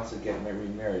then she wants to get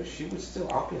remarried, she would still,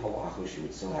 Al Pi Halacha, she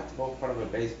would still have to go in front of a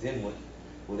Beis Din with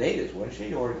Eidus, wouldn't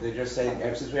she? Or they just say,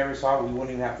 since we ever saw it, we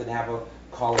wouldn't even have to have a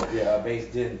call a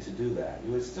Beis Din to do that.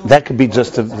 You would still. That could be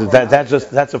just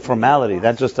that's a formality.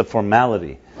 That's just a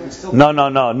formality.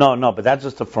 No. But that's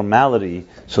just a formality.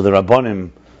 So the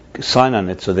Rabbonim sign on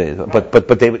it. So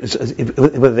but they,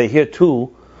 whether they hear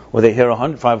 2 or they hear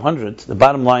 100, 500, the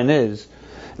bottom line is,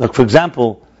 look, for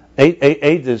example,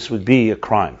 Eidus would be a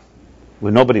crime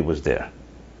where nobody was there.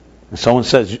 And someone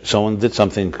says someone did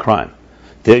something crime.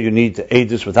 There you need the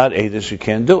Eidus. Without Eidus, you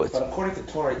can't do it. But according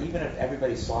to Torah, even if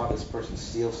everybody saw this person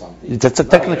steal something, that's a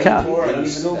technicality. You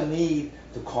still need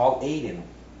to call Aiden.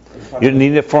 You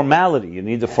need a formality. You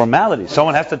need the formality.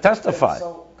 Someone has to testify.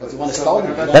 Because you want to stone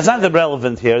him. That's not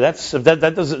relevant here.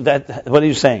 That doesn't. What are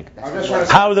you saying?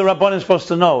 How are the Rabbanim supposed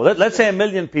to know? Let's say 1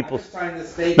 million people. I'm just trying to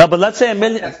state. No, but let's say 1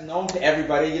 million. That's known to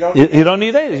everybody. You don't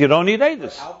need Eidus. You don't need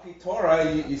Eidus. Al Pi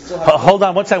Torah, you still have. Hold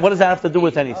on. What does that have to do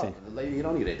with anything? You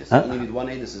don't need Eidus. Huh? You only need 1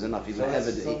 Eidus is enough. Even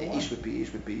Ish would be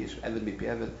Ish, Eved would be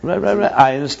Eved. Right.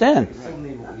 I understand.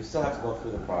 You still have to go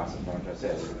through the process. I'm trying to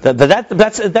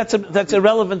say. That's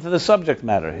irrelevant to the subject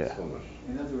matter here.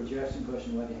 In other words, you're asking the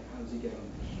question, how does he get on?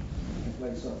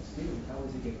 Like so, Stephen, how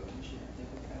does he get on?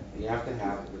 You have to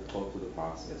have it go through the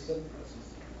process. It's still the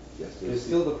process. Yes, There's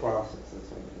still the process.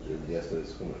 That's what yes,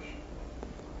 there's chumash.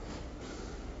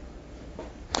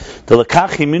 The lekach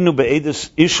himinu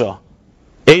be'edus isha,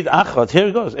 eid achad. Here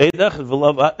it goes. Eid achad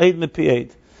v'lav eid mipi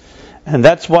eid, and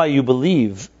that's why you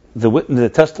believe the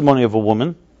testimony of a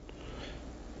woman,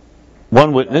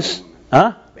 one witness,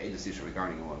 huh? Be'edus Isha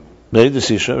regarding a woman. Be'edus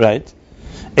isha, right?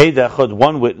 Eid achad,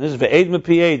 one witness, ve'eid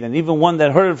mipi eid, and even one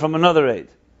that heard it from another eid.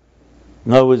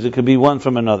 In other words, it could be one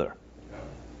from another.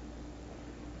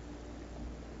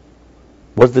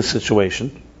 What's the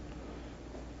situation?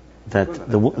 That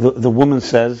the woman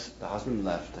says The husband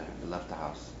left the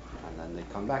house, and then they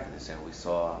come back and they say, we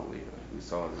saw.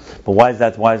 But why is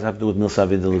that? Why does it have to do with Milsa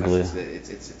Vidal?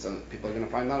 It's people are going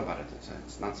to find out about it.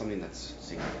 It's not something that's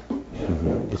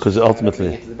secret. Because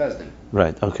ultimately, to the Bezdin.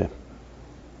 Right? Okay.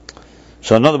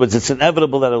 So in other words, it's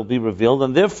inevitable that it will be revealed,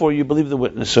 and therefore you believe the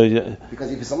witness. So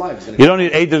because if he's alive, he's going you don't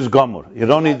need Eider's Gomur. You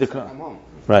don't need the come home.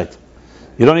 Right.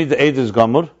 You don't need the Eider's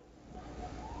Gomur.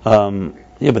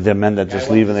 Yeah, but there are men that just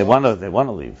leave and they want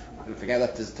to leave. And if the guy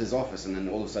left his office and then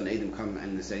all of a sudden Adam come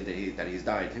and they say that he's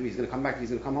died, he's going to come back. He's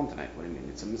going to come home tonight. What do you mean?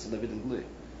 It's a Mr. David Glui.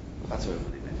 That's what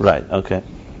it means. Right. Okay.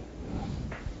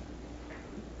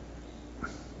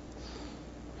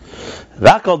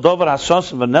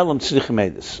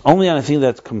 Only on a thing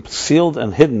that's concealed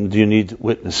and hidden do you need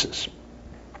witnesses.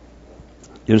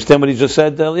 You understand what he just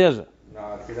said, Eliezer?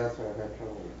 No, see, that's what I've had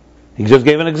trouble with. He just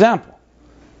gave an example.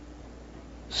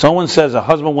 Someone says a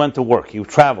husband went to work, he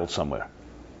traveled somewhere.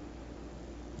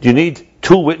 Do you need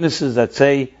 2 witnesses that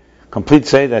say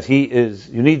that he is,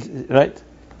 you need, right?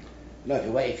 No,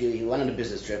 if he went on a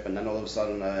business trip and then all of a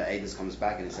sudden Adis comes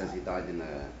back and he says he died in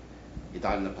a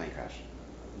plane crash.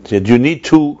 So do you need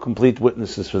 2 complete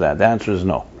witnesses for that? The answer is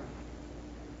no.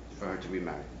 For her to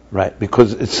remarry. Right,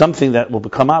 because it's something that will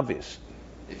become obvious.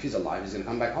 If he's alive, he's going to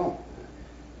come back home.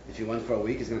 If he went for a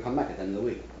week, he's going to come back at the end of the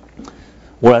week.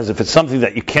 Whereas if it's something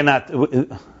that you cannot...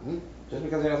 Just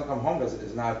because he doesn't come home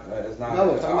is not No,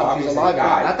 we're talking about if he's alive.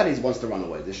 Not that he wants to run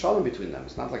away. There's shalom between them.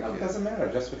 It's not like... No, it doesn't matter.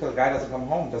 Just because a guy doesn't come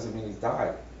home doesn't mean he's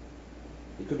died.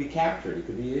 He could be captured. He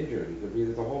could be injured. He could be...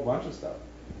 There's a whole bunch of stuff.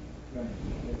 Right.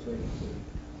 That's why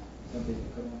something to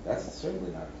come up. That's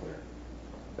certainly not clear.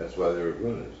 That's why there are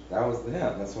gunas. That was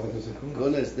that's why there's a guna.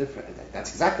 Guna is different.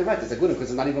 That's exactly right. It's a guna because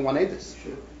there's not even 1 Adis.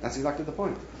 Sure. That's exactly the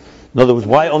point. In other words,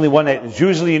 why only 1 Adis?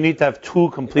 Usually you need to have 2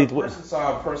 complete... If a person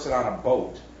saw a person on a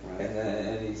boat, right,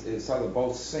 and he saw the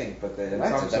boat sink, but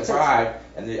some survived,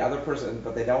 and the other person,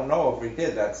 but they don't know if he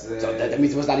did, that's... So that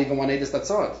means it was not even 1 Adis that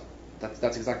saw it.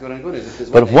 That's exactly what a guna is.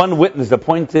 But if one witness, the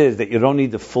point is that you don't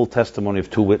need the full testimony of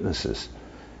 2 witnesses.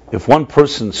 If one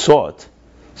person saw it,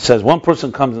 says one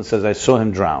person comes and says, I saw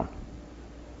him drown.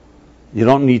 You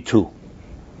don't need 2.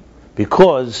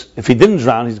 Because if he didn't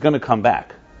drown, he's going to come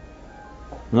back.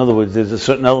 In other words, there's a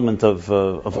certain element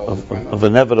of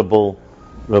inevitable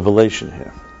revelation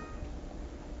here.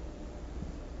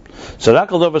 So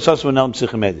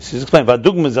he's explained,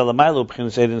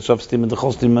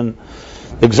 the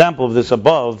example of this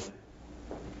above,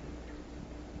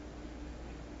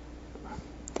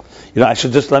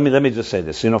 let me just say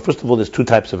this. First of all, there's 2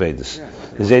 types of edus.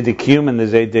 There's edei kiyum and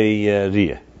there's edei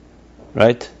riyah.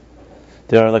 Right?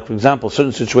 There are, like, for example,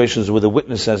 certain situations where the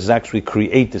witnesses actually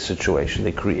create the situation.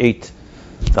 They create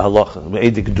the halacha.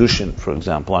 Edei kedushin, for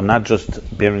example, are not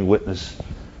just bearing witness.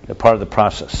 They're part of the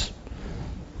process.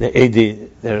 They're edei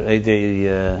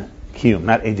kiyum,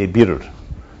 not edei birur.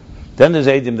 Then there's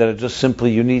edim that are just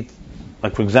simply, you need,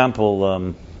 like, for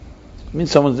example,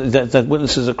 someone that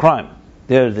witnesses a crime.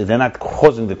 They're not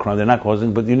causing the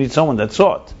crime, but you need someone that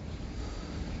saw it.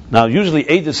 Now, usually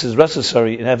edus is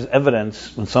necessary. It has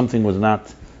evidence when something was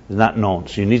not is not known.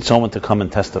 So you need someone to come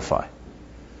and testify.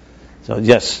 So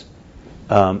yes,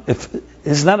 if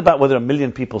it's not about whether 1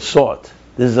 million people saw it.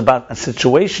 This is about a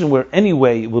situation where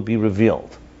anyway it will be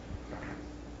revealed.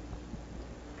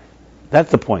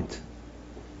 That's the point.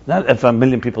 Not if 1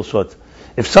 million people saw it.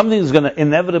 If something is going to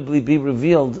inevitably be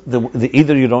revealed,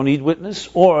 either you don't need witness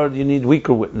or you need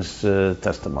weaker witness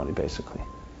testimony, basically.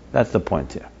 That's the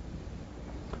point here.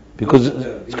 Because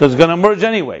it's going to emerge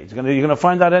anyway. You're going to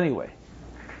find out anyway.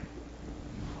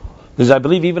 There's, I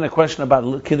believe, even a question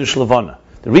about Kiddush Levana.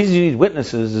 The reason you need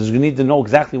witnesses is you need to know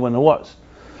exactly when it was.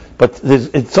 But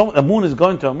a moon is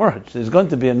going to emerge. There's going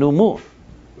to be a new moon.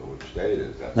 Which day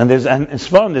is that? And in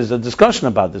Sfarim there's a discussion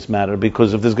about this matter,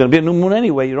 because if there's going to be a new moon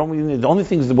anyway, you don't really need, the only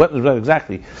thing is the witness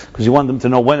exactly, because you want them to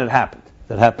know when it happened.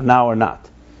 If it happened now or not.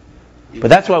 But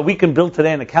that's why we can build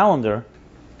today in a calendar,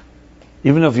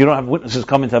 even if you don't have witnesses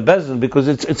coming to Bezdin, because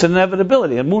it's an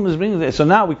inevitability. A moon is bringing there, so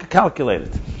now we can calculate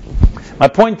it. My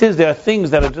point is, there are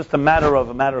things that are just a matter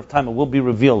of time. It will be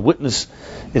revealed. Witness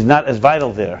is not as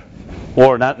vital there,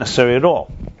 or not necessary at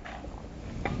all.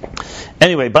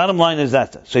 Anyway, bottom line is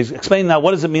that. So he's explaining now,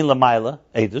 what does it mean, Lamaila,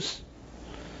 Eidus?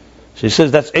 So he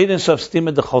says, that's Eidus of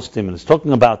Stima Dechol Stimen. It's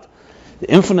talking about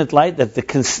the infinite light, that the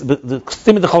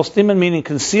Stima Dechol Stimen, meaning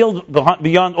concealed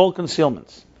beyond all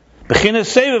concealments. B'chinas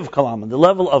Seviv Kalam, the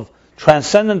level of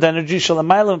transcendent energy,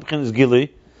 Shalamaila B'chinas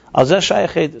Gili, Al Zeh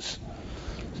Shayach Eidus.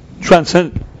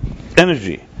 Transcendent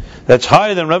energy that's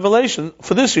higher than revelation.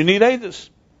 For this you need Eidus.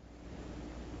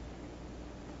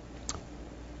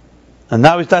 And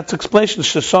now that's explanation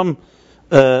to some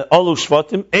Olu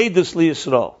Shvatim, Eidus Li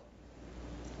Yisrael.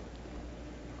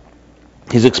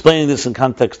 He's explaining this in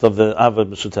context of the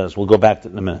Avad B'Suteres. We'll go back to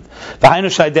it in a minute. That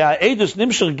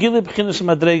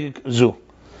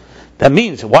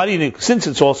means, why do you need, since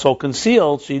it's also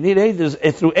concealed, so you need Eidus,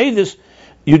 through Eidus,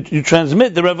 you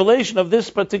transmit the revelation of this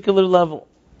particular level.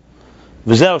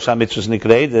 And this is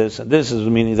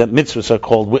meaning that mitzvahs are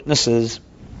called witnesses,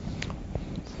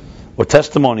 or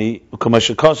testimony. The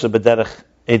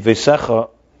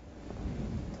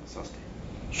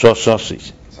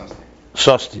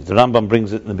Rambam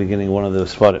brings it in the beginning of one of the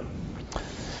Sfarim.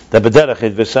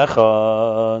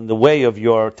 The way of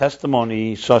your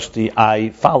testimony, Sosti, I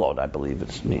followed, I believe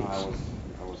it means. I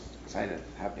was excited,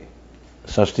 happy.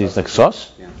 Sosti is like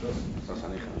sos? Yeah.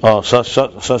 Oh, sos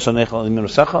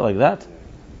anecha, like that?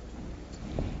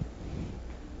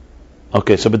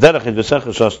 Okay, so b'derech et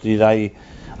v'secha Sosti,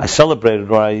 I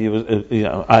celebrated, or I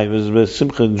was with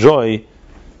simcha and joy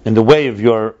in the way of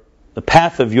the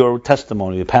path of your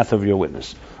testimony, the path of your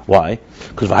witness. Why?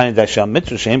 Because through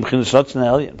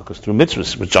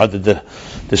mitzvahs, which are the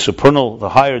supernal, the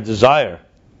higher desire,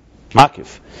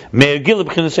 makif,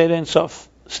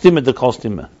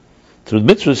 through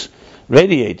mitzvahs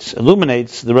radiates,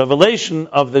 illuminates the revelation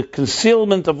of the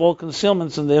concealment of all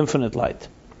concealments in the infinite light.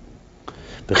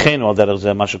 The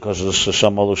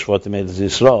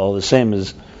same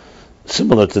is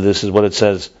similar to this is what it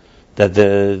says that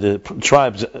the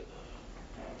tribes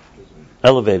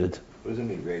elevated. What does it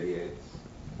mean, radiates?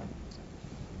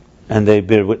 And they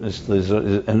bear witness. What?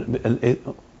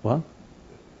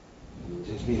 It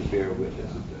just means bear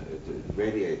witness. It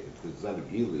radiates. It's not a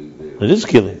gili. It is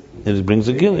gili. It brings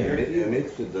a gili. A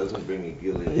mitzvah doesn't bring a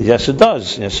gili. Yes, it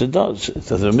does. Yes, it does.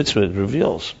 It's a mitzvah. It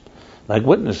reveals, like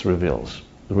witness reveals.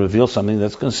 It reveals something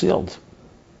that's concealed.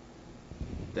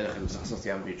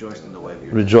 Rejoiced in the way of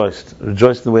your Rejoiced in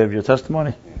the way of your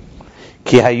testimony.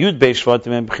 The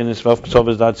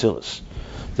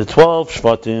 12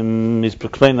 Shvatim is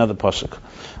proclaimed on the pasuk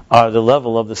are the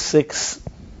level of the 6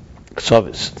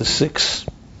 ksavis, the 6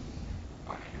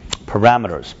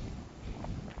 parameters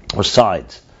or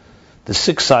sides, the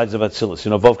 6 sides of Atzilus.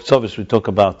 Vov ksavis, we talk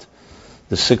about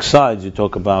the 6 sides. You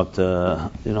talk about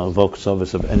Vov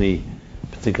ksavis of any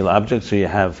particular object. So you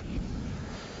have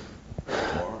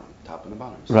top and the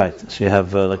bottom. Right. So you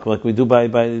have like we do by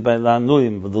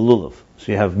La'anuyim with the lulav.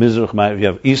 So you have Mizrach, you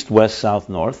have east, west, south,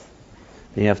 north.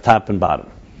 Then you have top and bottom.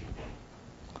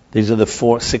 These are the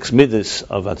 6 midas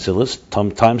of Atzilus.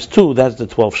 Times 2, that's the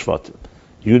 12 Shvatim.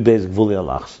 Yud Beis Gvuli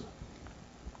Alachs.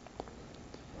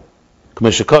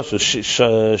 K'meshakasu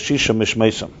Shisha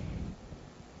Mishmeisam.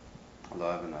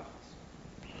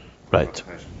 Right.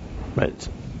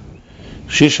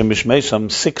 Shisha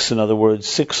Mishmeisam, 6, in other words,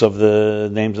 6 of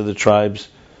the names of the tribes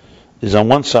is on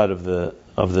one side of the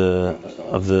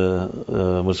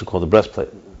what's it called, the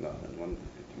breastplate. No, one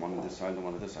on this side and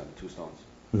one on this side, 2 stones.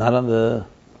 Not on the.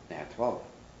 They had 12.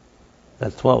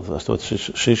 That's 12. That's what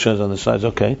Shisha is on the sides.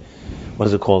 Okay. What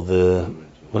is it called?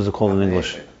 What is it called in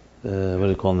English? What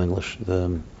is it called in English?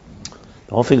 The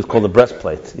whole thing is called the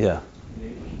breastplate. Yeah.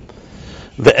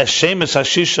 Ve'eshemes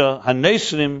hashisha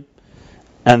hanesrim,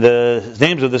 and the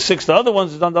names of the 6 other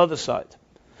ones is on the other side.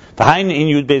 Behind in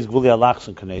Yud Beis Gvulei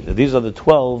Alachsin Kaneda. These are the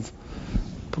 12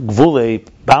 Gvulei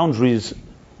boundaries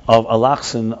of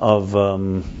Alachsin of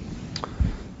Gvulei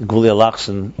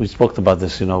Alachsin. We spoke about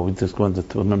this. We just wanted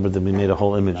to remember that we made a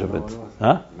whole image of it.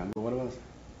 Huh? Remember what it was?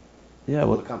 Yeah. A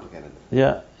little complicated.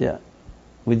 Yeah.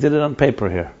 We did it on paper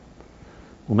here.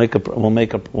 I'll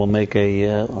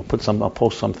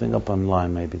post something up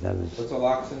online. Maybe that is. What's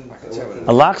Alachsin?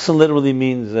 Alachsin literally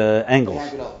means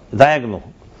angles, diagonal.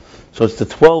 So it's the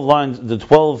 12 lines, the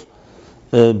 12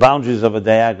 boundaries of a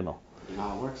diagonal. You know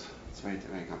how it works? It's very,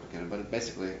 very complicated, but it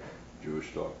basically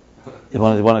Jewish talk. You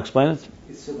want to explain it?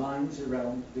 It's the lines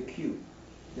around the cube.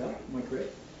 Yeah, am I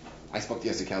correct? I spoke to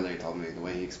Yossi Keller. He told me the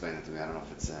way he explained it to me. I don't know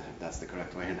if that's the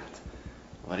correct way or not.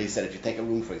 But he said if you take a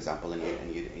room, for example, and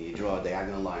you draw a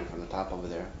diagonal line from the top over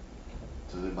there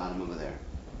to the bottom over there,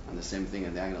 and the same thing, a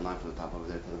diagonal line from the top over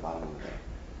there to the bottom over there,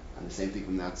 and the same thing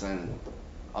from the outside, and the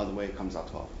other way it comes out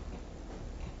 12.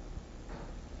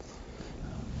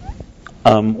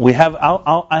 I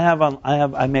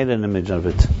made an image of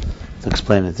it to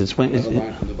explain it. Another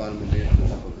line from the bottom over there to the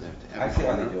top over there. To I every see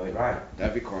how corner. they do it, right. To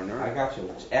every corner. I got you.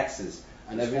 It's X's.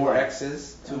 And There's every 4 line.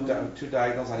 X's, two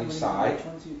diagonals on each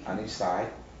side.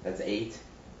 That's 8.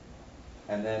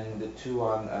 And then the 2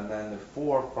 and then the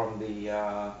 4 from the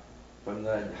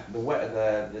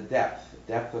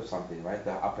depth of something, right?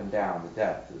 The up and down, the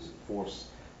depth is force.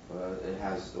 It'll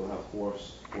have four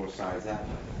sides that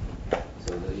way.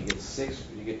 So that you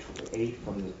get 8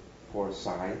 from the 4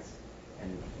 sides,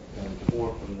 and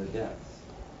 4 from the depths,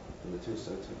 from the two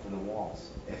from the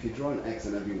walls. If you draw an X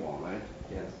on every wall, right?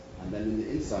 Yes. And then in the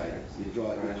inside, you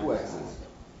draw 2 X's.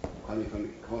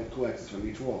 Coming 2 X's from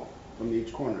each wall, from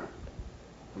each corner,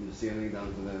 from the ceiling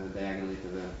down to the diagonally to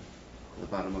the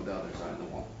bottom of the other side of the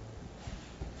wall.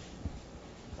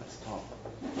 That's tall.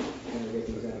 And I get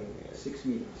these out 6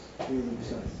 meters, 3 on each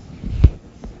side.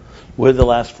 Where did the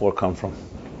last 4 come from?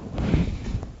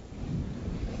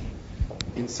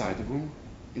 Inside the room,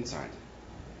 inside.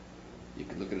 You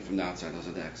can look at it from the outside. Those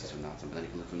are the X's from the outside. But then you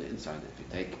can look from the inside. If you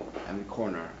take every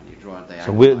corner and you draw a diagonal.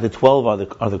 So where the 12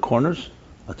 are the corners?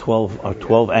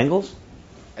 12 angles?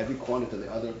 Every corner to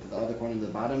the other corner to the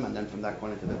bottom, and then from that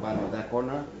corner to the bottom of that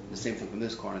corner. The same thing from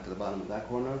this corner to the bottom of that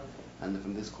corner, and then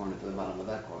from this corner to the bottom of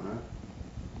that corner.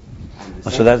 And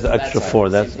So that's the extra 4.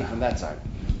 Same thing from that side.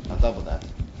 I'll double that.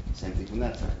 Same thing from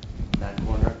that side. That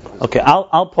corner to this Okay, corner.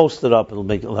 I'll post it up. It'll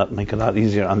make it a lot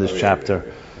easier on this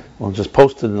chapter. We'll just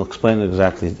post it and explain it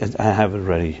exactly. I have it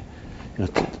ready. To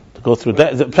go through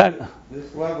that.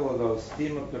 This level of those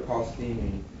steam up, they're called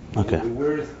steaming. Okay.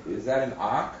 Where is that an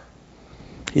arc?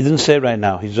 He didn't say right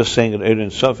now. He's just saying it in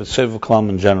itself. It's Sefer Kalam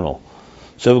in general.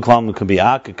 Sefer Kalam could be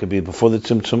Ak, it could be before the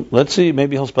Tzimtzum. Let's see,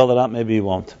 maybe he'll spell it out, maybe he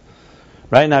won't.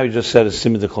 Right now he just said it's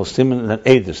Simid Kol Stimin and then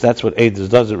Eidus. That's what Eidus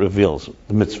does, it reveals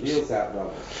the mitzvahs. It reveals that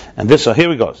level. And this, so here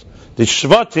he goes. The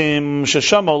Shvatim,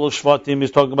 Sheshamolu Shvatim,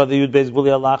 is talking about the Yud Beis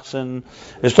Gvulei Alachsin.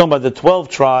 He's talking about the 12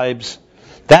 tribes.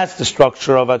 That's the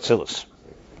structure of Atzilus.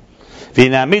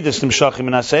 Now the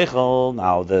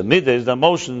midas, the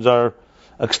emotions are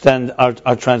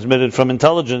transmitted from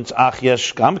intelligence.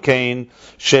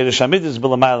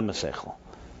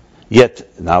 Yet,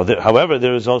 however,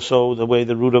 there is also the way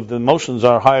the root of the emotions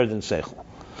are higher than seichel.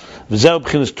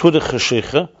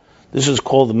 This is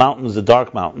called the mountains, the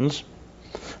dark mountains.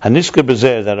 Haniska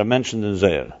bezer that are mentioned in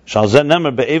Zeir.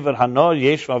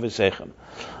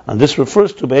 And this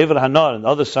refers to Be'ever Hanar, on the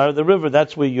other side of the river.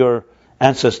 That's where your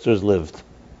ancestors lived,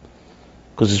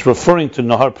 because it's referring to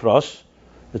Nahar Pras.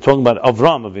 They're talking about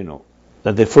Avram Avinu,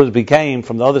 that they first became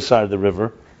from the other side of the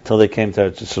river till they came to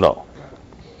Eretz Yisrael.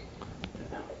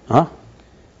 Huh?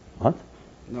 What?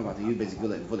 No, about the Yud Beis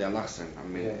Gvulei Alachsin. I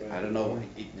mean, I don't know.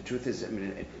 The truth is, I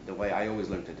mean, the way I always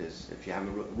learned it is, if you have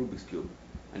a Rubik's cube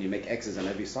and you make X's on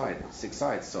every side, 6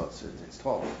 sides, so it's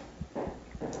 12. I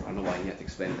don't know why you have to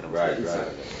explain that. Right.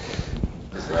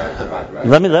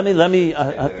 Let me.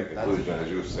 Conclusion, as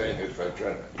you say, is for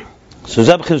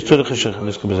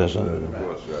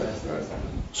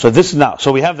So this is now.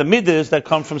 So we have the midas that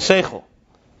come from seichel.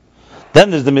 Then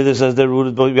there's the midas as they're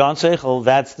rooted beyond seichel.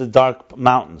 That's the dark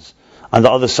mountains on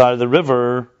the other side of the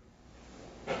river.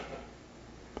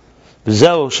 That's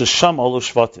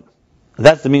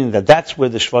the meaning that's where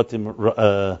the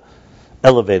shvatim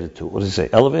elevated to. What does it say?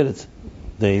 Elevated.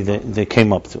 They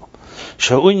came up to.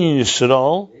 Sha'unyin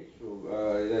Yisrael.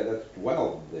 That's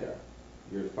 12 there.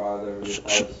 Your father's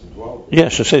dwelled there. Yeah,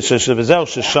 Shasham. That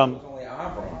was only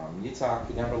Abraham.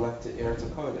 Yitzhak never left to Eretz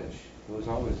HaKodesh. He was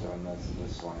always on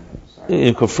this line of sight.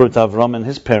 You refer to Avram and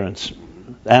his parents,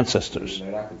 ancestors.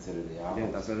 They're not considered the Abraham.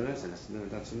 That's what it is.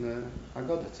 That's in the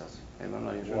Haggadah it says. It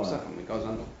goes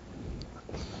on.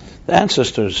 The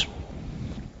ancestors.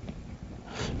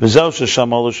 V'zeu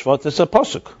sheshama l'shvat. It's a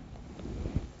pasuk.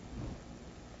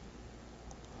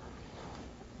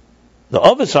 The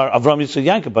others are Avram, Yitzchak,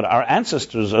 Yaakov, but our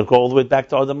ancestors go all the way back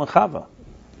to Adam and Chava.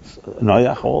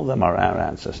 Noach, all of them are our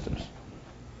ancestors.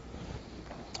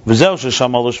 V'zeu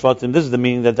sheshama l'shvatim. This is the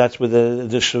meaning that's where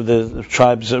the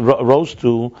tribes rose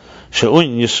to.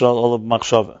 She'uin Yisrael olav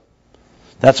machshava.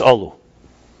 That's Olu.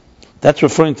 That's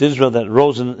referring to Israel that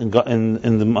rose in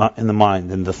the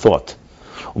mind, in the thought.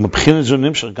 And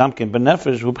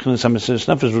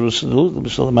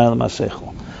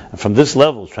from this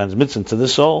level, it transmits into the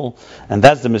soul, and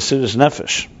that's the Mesiras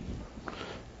Nefesh,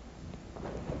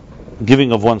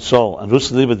 giving of one's soul, and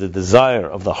Rus Liba, the desire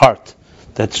of the heart,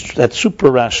 that's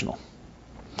super rational.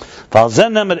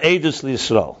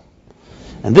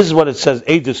 And this is what it says,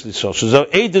 Eidus L'Yisrael. So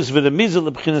Eidus v'remizel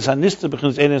l'b'chinas hanista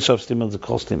b'chinas ein sof stimen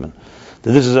l'kol stimen.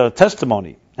 That this is a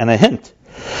testimony and a hint.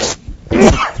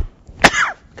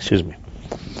 Excuse me.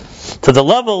 To the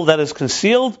level that is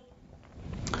concealed,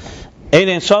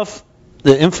 ein sof,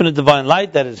 the infinite divine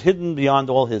light that is hidden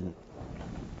beyond all hidden.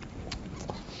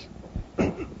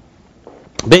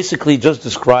 Basically, just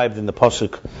described in the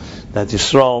pasuk that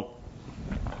Yisrael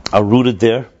are rooted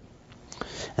there,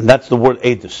 and that's the word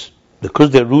Eidus.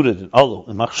 Because they're rooted in Olu,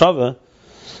 in Machshava,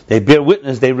 they bear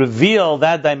witness, they reveal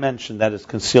that dimension that is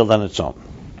concealed on its own.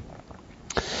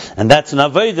 And that's an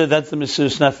Aveda, that's the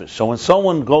Mesiras Nefesh. So when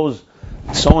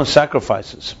someone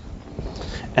sacrifices,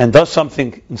 and does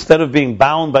something, instead of being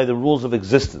bound by the rules of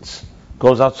existence,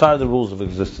 goes outside the rules of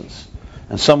existence,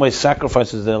 in some way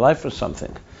sacrifices their life for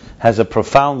something, has a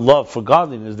profound love for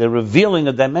godliness, they're revealing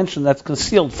a dimension that's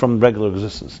concealed from regular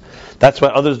existence. That's why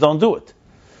others don't do it.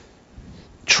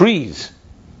 Trees,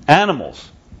 animals,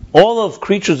 all of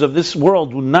creatures of this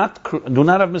world do not have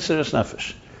Mesiras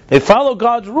Nefesh. They follow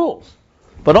God's rules,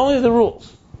 but only the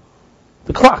rules.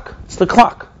 The clock. It's the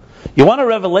clock. You want a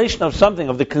revelation of something,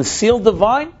 of the concealed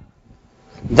divine?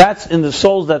 That's in the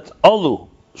souls that Olu,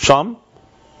 Sham,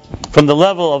 from the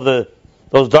level of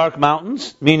those dark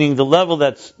mountains, meaning the level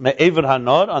that's Me'ever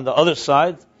Hanor, on the other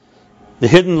side, the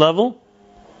hidden level,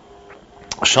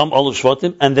 Sham Olu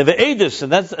Shvatim, and the Ve'edus,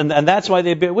 and that's why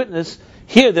they bear witness.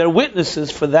 Here, they're witnesses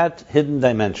for that hidden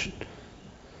dimension.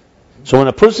 So when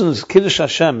a person is Kiddush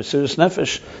Hashem, Mesiras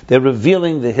Nefesh, they're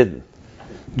revealing the hidden.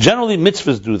 Generally,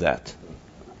 mitzvahs do that.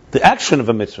 The action of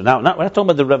a mitzvah. Now, we're not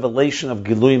talking about the revelation of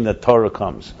Giluyim that Torah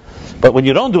comes. But when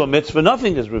you don't do a mitzvah,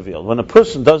 nothing is revealed. When a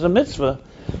person does a mitzvah,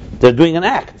 they're doing an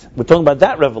act. We're talking about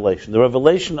that revelation, the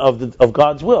revelation of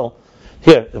God's will.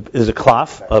 Here is a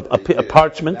cloth, a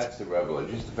parchment. That's the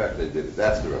revelation. Just the fact that they did it,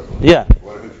 that's the revelation. Yeah.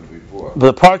 What if it was before?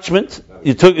 The parchment,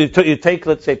 you take,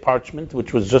 let's say, parchment,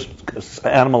 which was just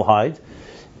animal hide,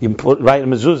 you write a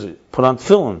mezuzah, put on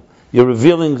tefillin. You're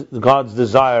revealing God's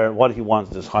desire, what He wants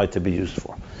this hide to be used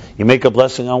for. You make a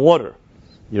blessing on water.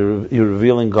 You're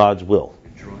revealing God's will.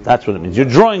 That's what it means. You're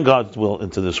drawing God's will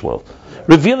into this world.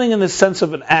 Revealing in the sense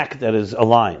of an act that is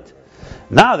aligned.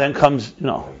 Now then comes,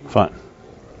 fine.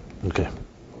 Okay.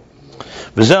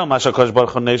 And this is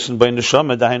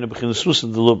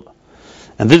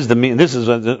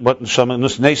what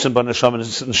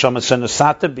neshama sent us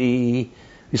to be.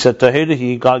 He said,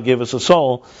 God gave us a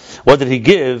soul. What did He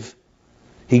give?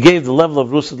 He gave the level of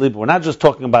Rusad Liba. We're not just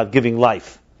talking about giving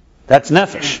life. That's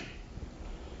nefesh.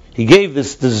 He gave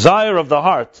this desire of the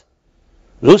heart.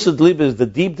 Rusad Liba is the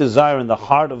deep desire in the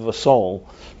heart of a soul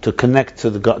to connect to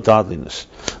the godliness.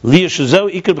 Being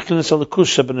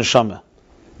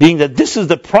that this is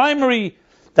the primary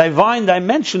divine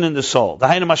dimension in the soul.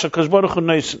 What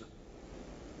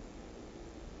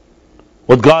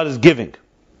God is giving.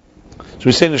 So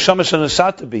we say neshama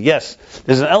shenasatabi. Yes,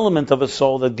 there's an element of a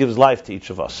soul that gives life to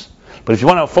each of us. But if you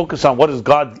want to focus on what is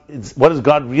God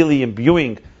really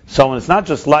imbuing someone, it's not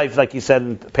just life, like He said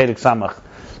in Perek Samach,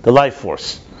 the life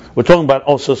force. We're talking about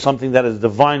also something that is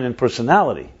divine in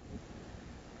personality,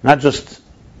 not just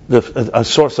a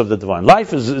source of the divine.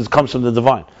 Life comes from the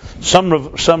divine.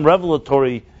 Some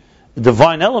revelatory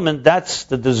divine element. That's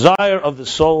the desire of the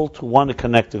soul to want to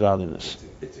connect to godliness.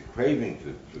 It's a craving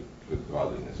for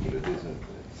godliness, but it isn't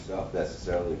itself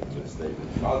necessarily from the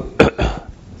statement godliness.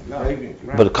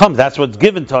 But it comes. That's what's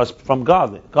given to us from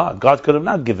God. God could have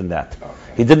not given that. Okay.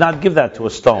 He did not give that to a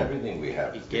stone. Everything we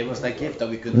have. He gave us that gift that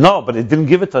we could. No, but it didn't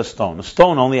give it to a stone. A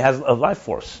stone only has a life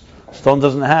force. A stone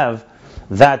doesn't have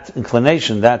that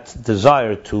inclination, that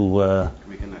desire to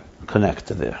connect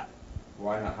to there.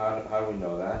 Why not? How do we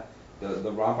know that?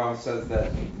 The Rambam says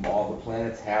that all the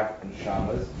planets have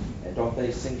neshamas, and don't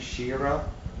they sing Shira?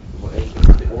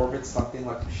 the orbit something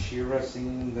like Shira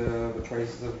singing the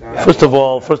praises of God? First of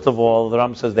all, the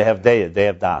Ram says they have they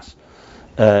have das.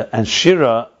 And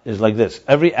Shira is like this.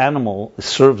 Every animal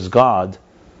serves God,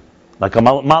 like a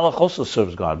malach also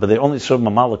serves God, but they only serve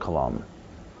Mamala Kalam.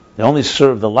 They only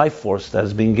serve the life force that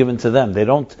is being given to them. They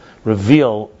don't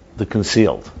reveal the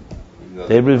concealed.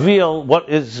 They reveal what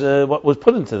was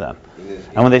put into them.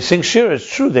 And when they sing Shira, it's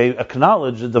true, they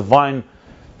acknowledge the divine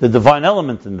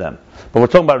element in them. But we're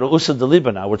talking about Ru'usa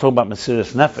Deliba now. We're talking about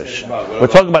Mesiras Nefesh. We're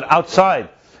talking about outside.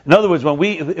 In other words,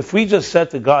 if we just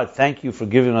said to God, "Thank you for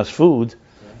giving us food,"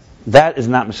 that is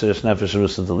not Mesiras Nefesh or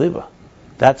Ru'usa Deliba.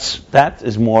 That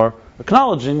is more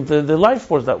acknowledging the life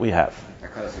force that we have.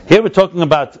 Here we're talking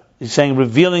about, he's saying,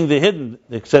 revealing the hidden.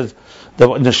 It says the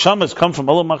neshamas come from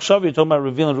Olam Machshav. You're talking about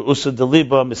revealing Ru'usa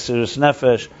Deliba, Mesiras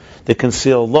Nefesh, the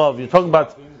concealed love. You're talking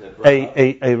about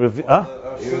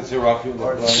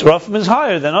Seraphim is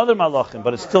higher than other malachim,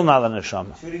 but it's still not a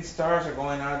neshama. Shooting stars are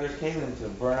going out of their kalim to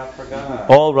burn up for God.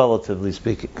 All relatively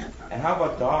speaking. And how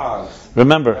about dogs?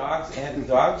 Remember,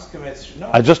 dogs commit.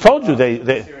 No, I just told you they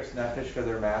Mesiras Nefesh for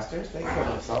their masters. They kill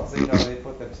themselves. They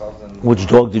put themselves in. Which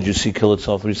dog did you see kill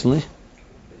itself recently?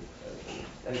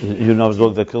 You know a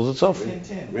dog that kills itself?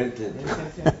 Rin-Tin.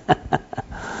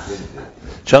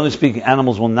 Generally speaking,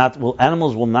 animals will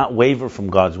not waver from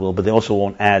God's will, but they also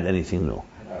won't add anything new.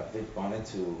 They've gone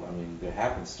into. There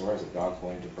have been stories of dogs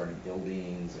going to burning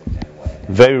buildings and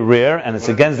very rare, and it's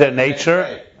against their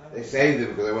nature. They save them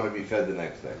because they want to be fed the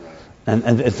next day, right?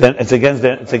 And it's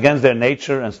against their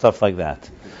nature and stuff like that.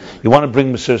 You want to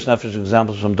bring Mesiras Nefesh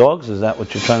examples from dogs? Is that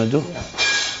what you're trying to do? Yeah.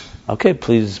 Okay,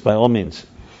 please, by all means.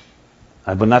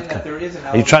 I would not.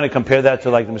 Are you trying to compare that to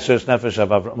like the Mesiras Nefesh of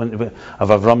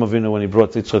Avram Avinu when he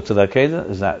brought Yitzchak to the Akedah?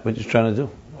 Is that what you're trying to do?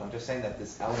 No, I'm just saying that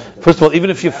this element. First of all,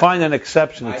 even if you find an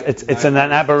exception, it's an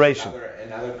aberration.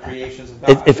 In other creations of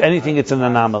God. If anything, it's an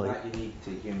anomaly. It's not unique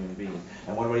to human beings.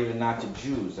 And what about even not to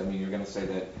Jews? You're going to say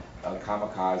that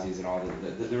kamikazes and all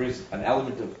that. There is an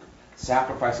element of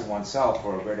sacrificing oneself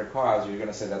for a greater cause. You're going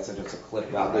to say that's just a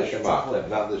clip. Not lishma.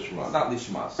 Not lishma. It's not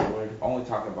lishma. So we're only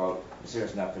talking about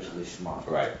Mesiras Nefesh lishma.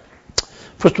 Right.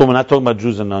 First of all, we're not talking about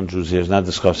Jews and non-Jews here. He's not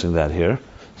discussing that here,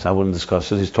 so I wouldn't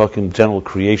discuss it. He's talking general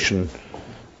creation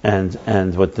and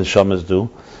what the neshamas do.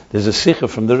 There's a sikha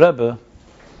from the Rebbe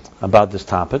about this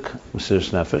topic, Mesiras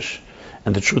Nefesh,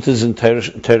 and the truth is in Torah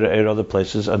and other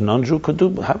places, a non-Jew could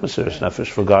have Mesiras Nefesh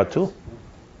for God too.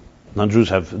 Non-Jews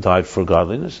have died for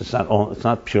godliness. It's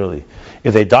not purely.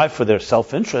 If they die for their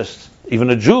self-interest, even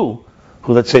a Jew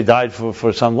who, let's say, died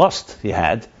for some lust he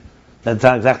had, that's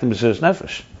not exactly Mesiras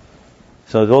Nefesh.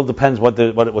 So it all depends what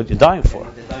you're dying for.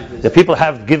 The people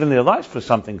have given their lives for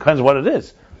something. Depends what it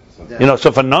is. So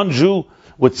if a non-Jew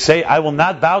would say, "I will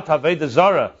not bow to Avodah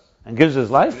Zarah," and gives his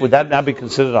life, would that now be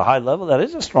considered a high level? That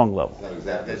is a strong level.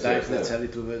 They're dying for the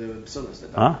 72 psulas.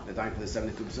 They're dying for the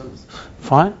 72 psulas.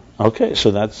 Fine. Okay, so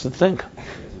that's the thing.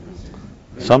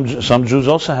 Some Jews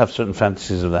also have certain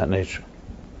fantasies of that nature,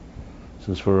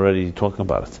 since we're already talking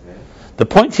about it. The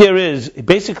point here is,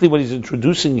 basically what he's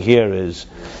introducing here is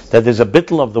that there's a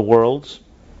bittul of the worlds.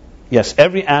 Yes,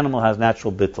 every animal has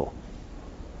natural bittul.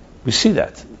 We see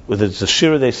that, whether it's the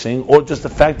shira they sing, or just the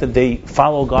fact that they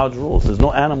follow God's rules. There's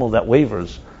no animal that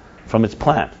wavers from its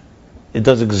plan. It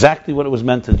does exactly what it was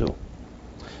meant to do.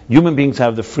 Human beings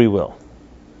have the free will.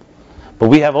 But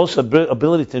we have also the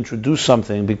ability to introduce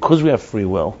something, because we have free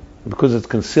will, because it's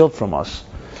concealed from us,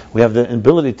 we have the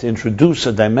ability to introduce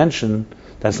a dimension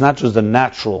that's not just the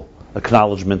natural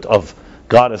acknowledgement of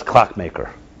God as clockmaker,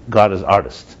 God as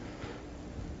artist.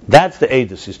 That's the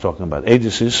Eidus he's talking about.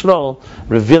 Eidus Yisrael,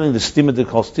 revealing the stima de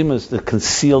kol stimas, the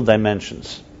concealed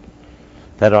dimensions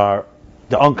that are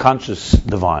the unconscious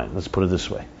divine. Let's put it this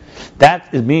way.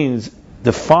 That it means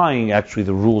defying actually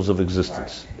the rules of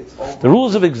existence. The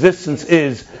rules of existence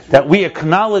is that we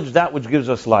acknowledge that which gives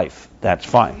us life. That's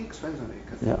fine.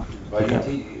 Yeah. But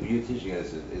you're teaching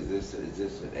us, is this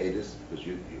an Eidus? Because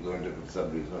you learned it from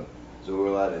somebody's own. So we're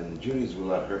allowed, in Judaism,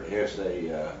 we're allowed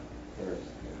hearsay.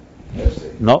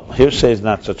 No, hearsay is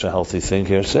not such a healthy thing.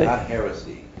 Hearsay. Not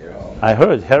heresy. I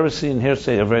heard heresy and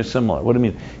hearsay are very similar. What do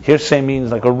you mean? Hearsay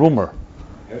means like a rumor.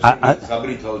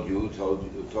 Somebody told you,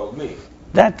 told me.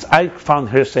 That I found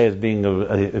hearsay as being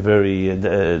a very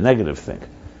negative thing.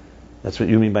 That's what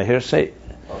you mean by hearsay.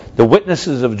 The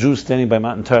witnesses of Jews standing by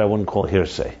Mount Torah I wouldn't call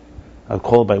hearsay. I'd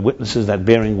call it by witnesses that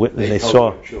bearing witness. They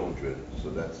saw. Their children.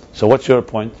 So what's your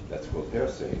point? That's called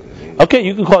hearsay. Okay,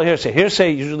 you can call it hearsay.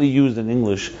 Hearsay usually used in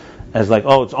English as like,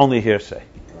 oh, it's only hearsay.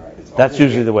 Right. That's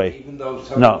usually the way. Even though No.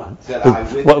 someone said, I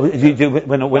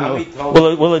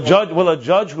Will a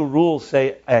judge who rules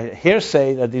say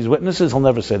hearsay that these witnesses? He'll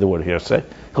never say the word hearsay.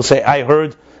 He'll say, I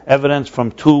heard evidence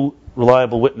from two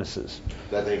reliable witnesses.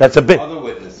 That's a bit. Other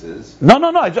witnesses. No.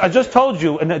 I just told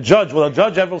you. And will a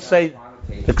judge ever say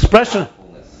expression?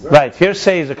 Right.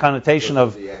 Hearsay is a connotation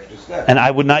of. The extra step. And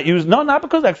I would not use, not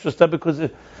because extra step, because,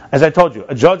 as I told you,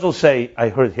 a judge will say, I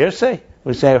heard hearsay.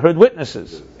 We say, I heard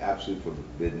witnesses. It's absolutely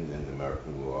forbidden in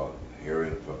American law,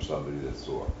 hearing from somebody that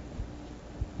saw.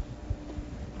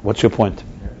 What's your point?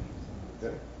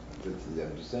 Okay.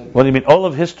 I'm just saying. What do you mean? All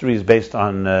of history is based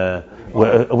on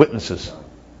witnesses.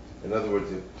 In other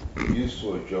words, if you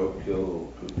saw Joe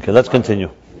kill... Okay, let's continue.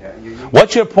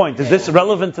 What's your point? Is this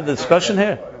relevant to the discussion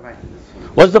here?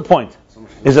 What's the point?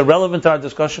 Is it relevant to our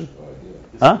discussion?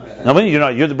 Huh? No,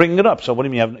 you're bringing it up. So what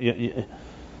do you mean?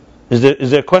 Is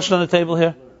there a question on the table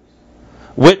here?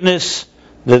 Witness.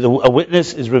 A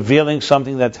witness is revealing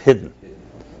something that's hidden.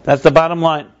 That's the bottom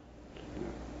line.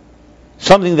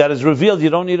 Something that is revealed, you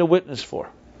don't need a witness for.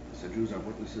 So Jews are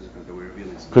witnesses because they were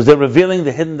revealing something. Because they're revealing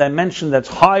the hidden dimension that's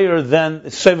higher than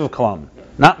Seviv Kalam,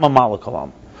 not Mamala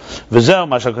Kalam. The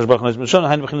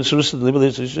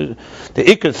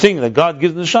ikar thing that God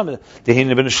gives the neshama, the hin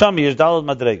ben neshama is dalad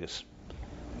madregas.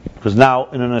 Because now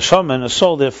in a neshama, in a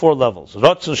soul, there are four levels.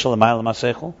 Rotzen shalamayla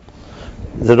masechel,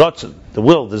 the rotzen, the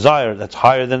will, desire that's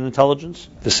higher than intelligence,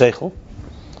 the sechel,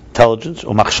 intelligence,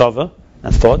 or machshava,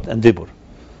 and thought, and dibur,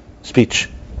 speech.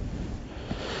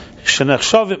 I'm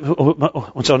sorry.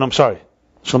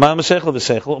 Shalamayla masechel, the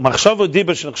sechel, machshava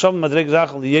dibur shenachshav madregas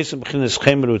achel liyesem b'chinas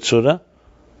chemeru tzura.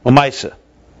 Umaisa.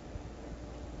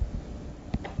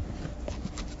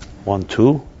 1,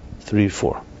 2, 3,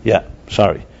 4. Yeah,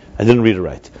 sorry. I didn't read it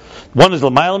right. One is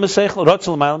L'mayla Mesechel, Rotz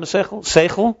L'mayla Mesechel,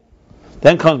 Seichel.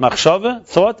 Then comes Machshava,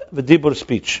 thought, V'dibur,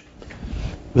 speech.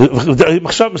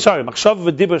 Machshava,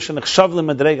 V'dibur, Shenachshav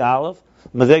L'madrega Aleph,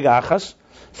 Madrega Achas.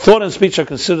 Thought and speech are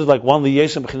considered like one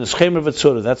L'yesem B'chinas Chemer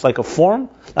V'tzura. That's like a form,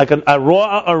 like a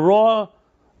raw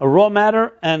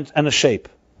matter and a shape.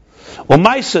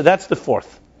 Umaisa, that's the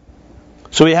fourth.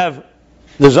 So we have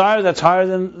desire that's higher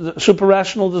than the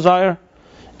super-rational desire,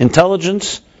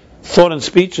 intelligence, thought and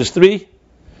speech is 3,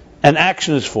 and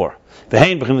action is 4. That's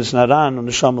the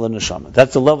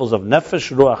levels of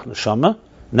nefesh, ruach, neshama.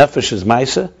 Nefesh is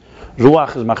maisa,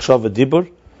 ruach is machshava dibur,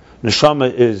 neshama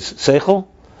is seichel,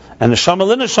 and neshama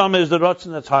l'neshama is the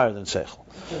rotzen that's higher than seichel.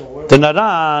 The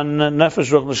naran, nefesh,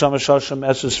 ruach, neshama, shasham,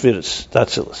 esus, firis,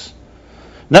 that's Atzilus.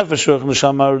 Nefesh, ruach,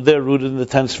 neshama are there rooted in the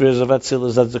 10 spheres of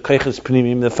Atzilus. That's the keiches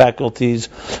pnimim, the faculties.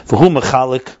 V'hu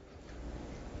mechalik,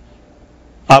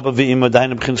 Abba v'ima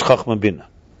daina b'chins chachma bina.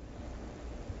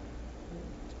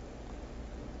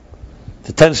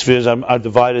 The 10 spheres are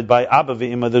divided by Abba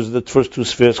v'ima. Those are the first 2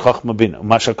 spheres, chachma bina.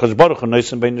 Masha kosh baruch hu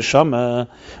noisim bein neshama.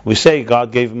 We say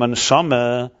God gave him a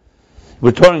neshama.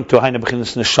 We're talking to haina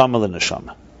b'chins neshama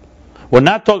l'neshama. We're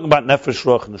not talking about nefesh,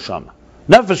 ruach, neshama.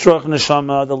 Nefesh, ruach,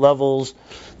 neshama are the levels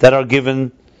that are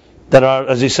given, that are,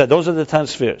 as he said, those are the 10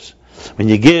 spheres. When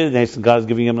you give, God is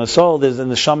giving him a soul, there's a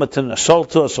neshama to a soul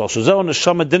to a soul. Shazeh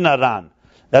neshama dinaran.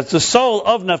 That's the soul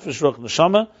of nefesh, ruach,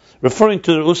 neshama, referring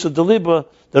to the usa deliba,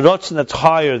 the rotzen that's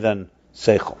higher than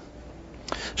seichel.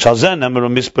 Shazeh nemeru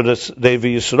misperes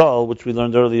revi Yisrael, which we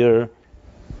learned earlier.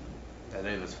 That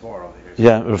is 4 over here.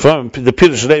 Yeah, referring to the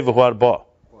pirish revi hu arba.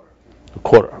 A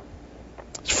quarter.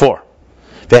 It's 4.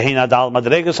 These are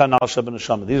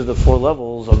the 4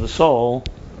 levels of the soul.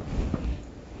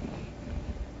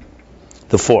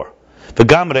 The 4. The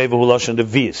gam reva hu lashon the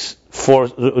vis. 4.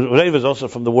 Reva is also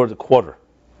from the word quarter,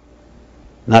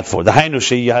 not 4. The hainu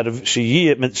sheyi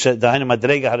the hainu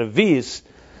madrega had a vis,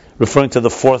 referring to the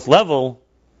 4th level.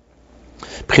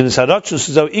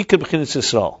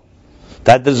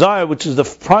 That desire, which is the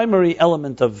primary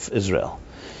element of Israel.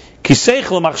 Because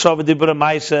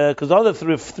the other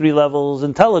 3 levels,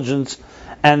 intelligence,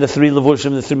 and the 3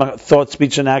 levushim, the 3 thought,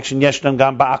 speech, and action, yeshnam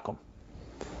gam ba'akum,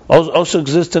 also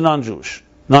exist in non-Jewish.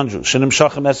 Shenim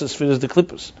shachim esespheres the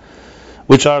klippus,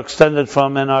 which are extended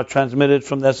from and are transmitted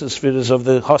from the esespheres of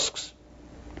the husks.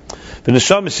 The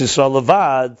neshamis Yisrael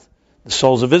levad, the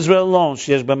souls of Israel alone,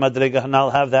 sheyesh b'madrega hanal,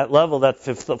 have that level, that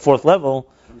 4th level.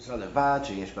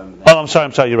 Oh, I'm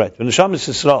sorry, you're right. The neshamis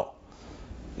Yisrael.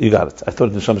 You got it. I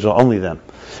thought the Neshamas were only them.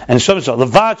 And Neshamas are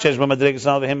Levachesh b'madregas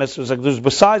nal v'hem.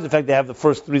 Besides the fact they have the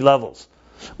first 3 levels,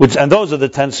 and those are the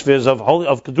 10 spheres of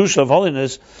kedusha, of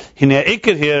holiness.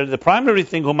 Here, the primary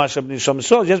thing primary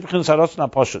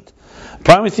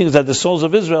thing is that the souls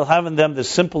of Israel have in them this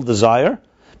simple desire,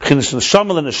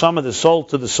 the soul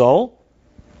to the soul.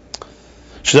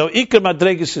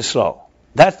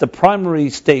 That's the primary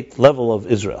state level of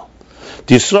Israel.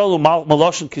 The Yisrael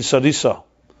maloshin kisarisa,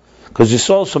 because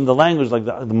Yisrael is from the language like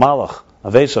the Malach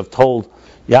of Esav told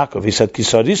Yaakov. He said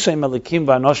kisarisa melikim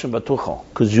va'anoshim batuchal,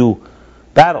 because you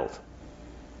battled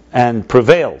and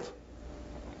prevailed.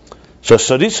 So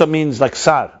sarisa means like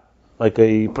sar, like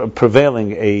a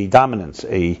prevailing, a dominance,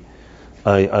 a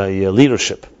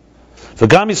leadership.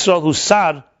 V'gam Yisrael hu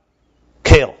sar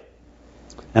kale.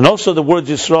 And also the word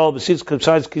Yisrael, besides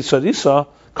kisarisa,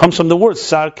 comes from the word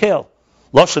sar kale.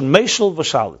 Lashon meishel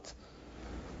v'shalit.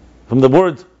 From the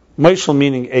word meishel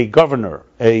meaning a governor,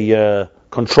 a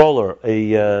controller,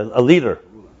 a leader,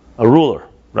 a ruler.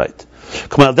 Right.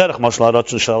 Like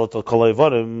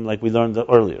we learned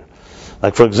earlier.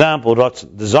 Like for example,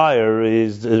 desire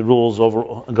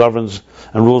governs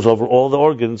and rules over all the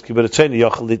organs. Because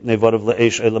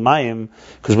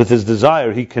with his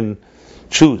desire, he can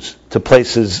choose to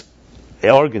place his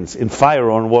organs in fire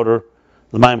or in water,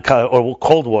 or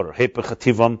cold water,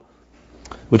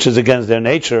 which is against their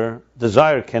nature.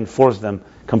 Desire can force them,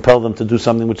 compel them to do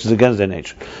something which is against their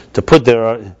nature. To put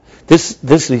their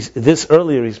this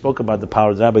earlier he spoke about the power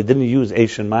of desire, but he didn't use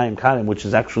Eish and Mayim Karim, which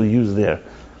is actually used there.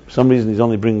 For some reason he's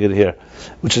only bringing it here,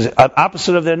 which is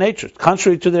opposite of their nature,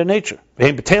 contrary to their nature.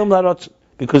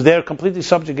 Because they are completely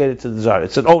subjugated to desire.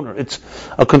 It's an owner, it's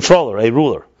a controller, a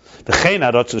ruler. The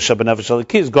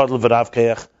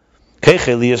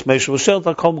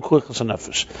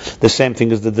same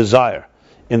thing as the desire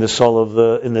in the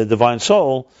soul in the divine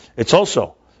soul. It's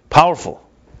also powerful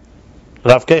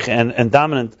and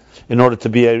dominant in order to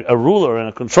be a ruler and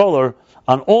a controller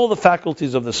on all the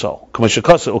faculties of the soul. Like it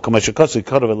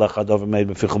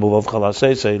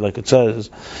says,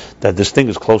 that this thing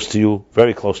is close to you,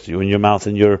 very close to you, in your mouth,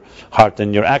 in your heart,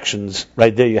 and your actions.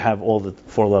 Right there you have all the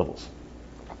 4 levels.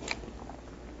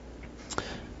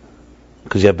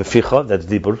 Because you have beficha, that's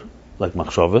dibur, like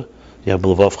machshava. You have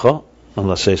belvavcha,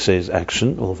 unless they say is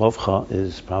action. Belvavcha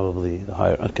is probably the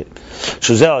higher. Okay.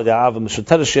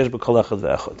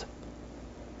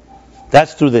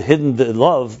 That's through the hidden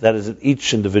love that is in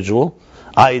each individual.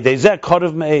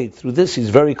 Through this, he's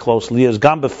very close.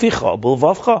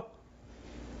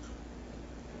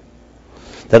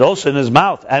 That also in his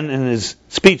mouth and in his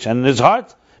speech and in his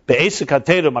heart, that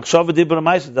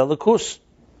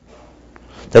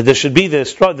there should be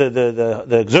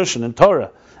the exertion in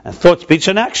Torah and thought, speech,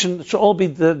 and action. It should all be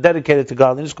dedicated to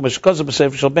godliness.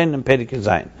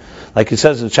 Like he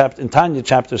says in Tanya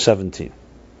chapter 17.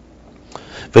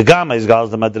 And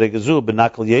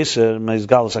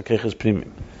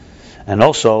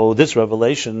also this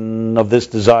revelation of this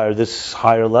desire, this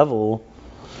higher level,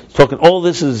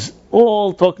 this is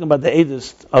all talking about the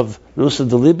Eidus of Rusa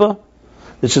Deliba,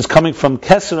 which is coming from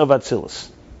Keser of Atzilus.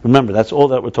 Remember, that's all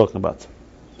that we're talking about.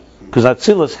 Because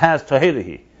Atzilus has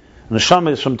Tahirihi, and the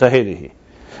Neshama is from Tahirihi.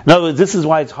 In other words, this is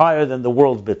why it's higher than the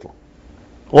world Bittul.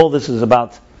 All this is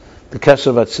about the Keser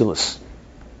of Atzilus.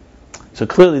 So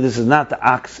clearly this is not the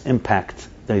ox impact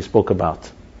that he spoke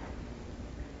about.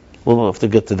 We'll have to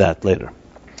get to that later.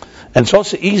 And it's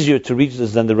also easier to reach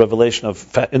this than the revelation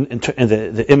of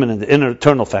the immanent, the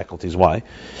internal faculties. Why?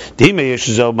 Even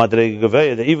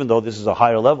though this is a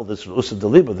higher level, this Rusa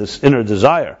Deliba, this inner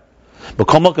desire.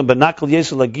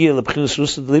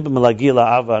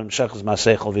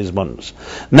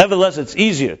 Nevertheless, it's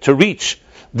easier to reach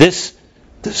this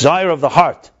desire of the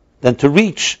heart than to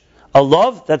reach a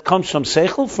love that comes from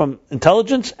seichel, from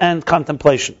intelligence and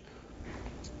contemplation.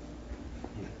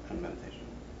 And meditation.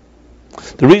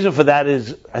 The reason for that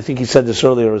is, I think he said this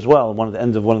earlier as well, one of the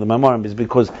ends of one of the memoirs, is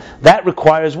because that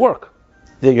requires work.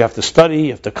 There you have to study,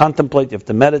 you have to contemplate, you have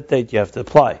to meditate, you have to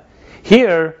apply.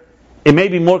 Here, it may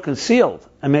be more concealed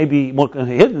and may be more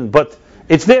hidden, but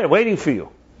it's there waiting for you.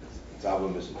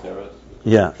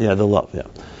 Yeah, the love, yeah.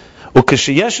 And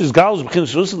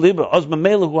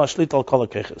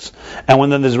when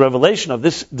then there's revelation of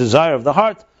this desire of the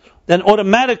heart, then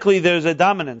automatically there's a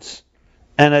dominance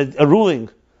and a ruling,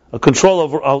 a control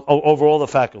over all the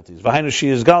faculties. In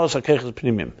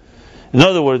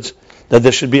other words, that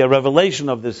there should be a revelation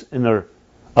of this inner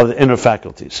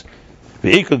faculties.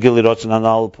 And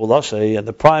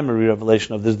the primary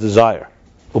revelation of this desire,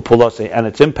 and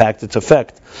its impact, its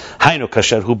effect.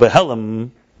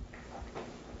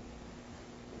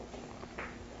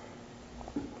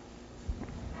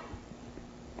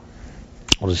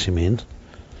 What does he mean?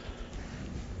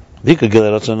 In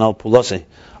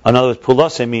other words,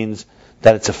 pulase means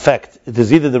that its effect. It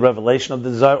is either the revelation of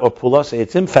the desire or pulase,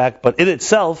 its impact, but it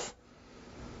itself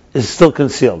is still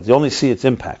concealed. You only see its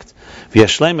impact.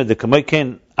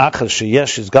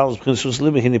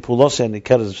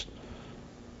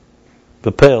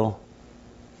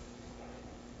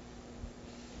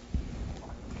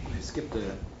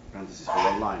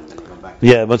 then you go back.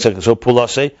 Yeah, 1 second. So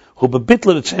Pulase, hu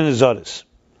bebitl l'tzein zaris.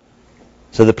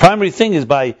 So the primary thing is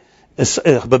by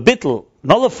bebitl,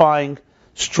 nullifying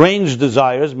strange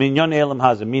desires, minyan elam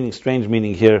hazeh, meaning strange,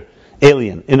 meaning here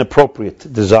alien,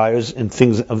 inappropriate desires in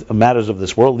things of matters of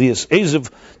this world. Lias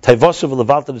eziv taivasav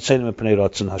levalta l'tzeinim epnei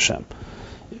ratzon Hashem,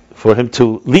 for him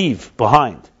to leave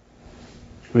behind,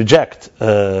 reject,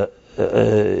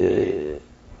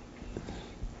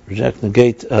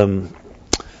 negate, and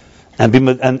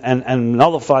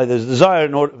nullify this desire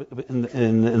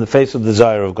in the face of the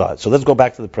desire of God. So let's go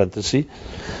back to the parenthesis.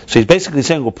 So he's basically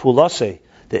saying,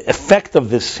 the effect of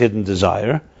this hidden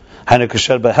desire,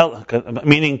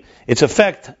 meaning its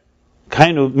effect,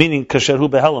 meaning kasher hu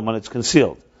behelam, when it's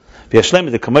concealed. In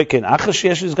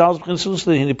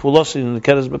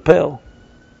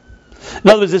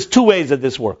other words, there's two ways that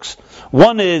this works.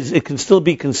 One is it can still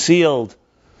be concealed,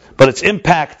 but its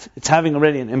impact, it's having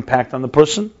already an impact on the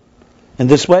person in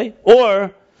this way.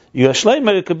 Or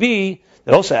it could be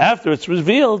that also after it's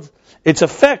revealed, its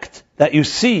effect that you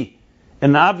see in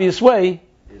an obvious way.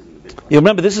 You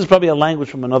remember, this is probably a language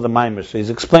from another mimer, so he's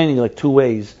explaining like two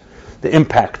ways the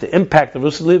impact. The impact of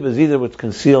Rusalib is either what's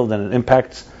concealed and it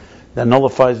impacts, that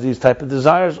nullifies these type of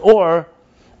desires, or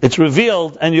it's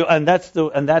revealed and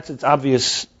that's its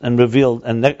obvious and revealed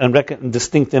and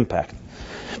distinct impact.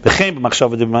 The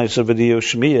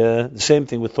same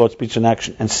thing with thought, speech, and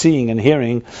action, and seeing and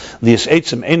hearing. That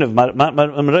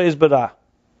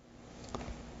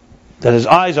his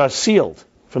eyes are sealed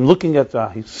from looking at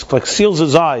he like seals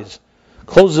his eyes,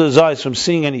 closes his eyes from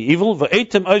seeing any evil,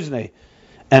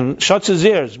 and shuts his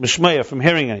ears from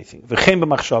hearing anything.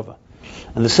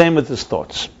 And the same with his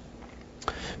thoughts.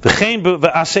 That's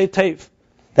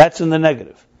in the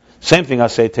negative. Same thing,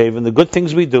 asay tev, and the good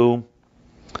things we do,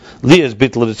 being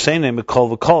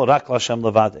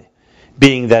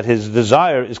that his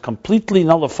desire is completely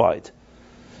nullified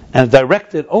and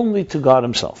directed only to God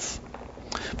Himself.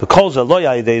 And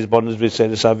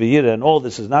all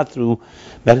this is not through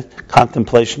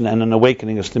contemplation and an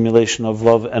awakening, a stimulation of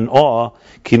love and awe.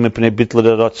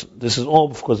 This is all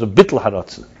because of bitl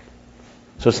haratzon.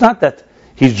 So it's not that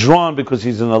he's drawn because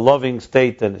he's in a loving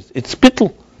state, and it's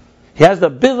bitl. He has the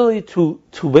ability to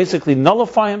basically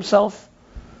nullify himself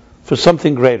for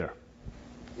something greater.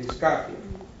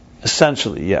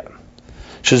 Essentially, yeah.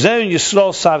 Shazer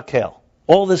Yisrael Sar Kel.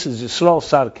 All this is Yisrael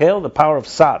Sar Kel, the power of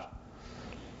Sar.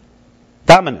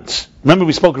 Dominance. Remember,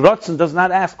 we spoke, Ratzon does not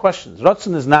ask questions.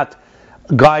 Ratzon is not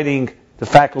guiding the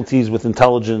faculties with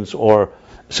intelligence or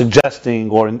suggesting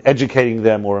or educating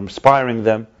them or inspiring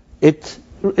them. It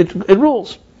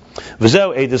rules.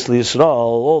 V'zeu Eidus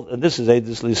L'Yisrael, and this is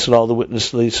Eidus L'Yisrael, the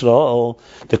witness L'Yisrael,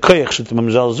 the koyach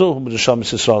she'tamamzel zu hu b'neshama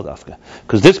Yisrael dafka.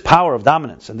 Because this power of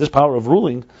dominance and this power of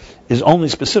ruling is only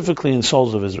specifically in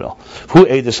souls of Israel. Hu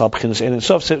Eidus al b'chinas ein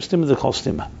sof stima de kol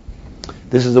stima.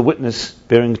 This is the witness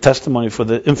bearing testimony for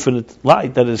the infinite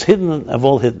light that is hidden of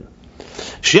all hidden.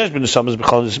 Sheyesh b'neshamas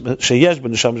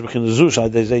b'chinas zu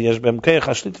sh'adei zeh yesh b'hem koyach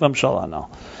hashlit v'amshal anal.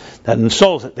 That in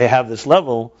souls they have this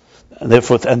level. And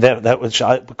therefore,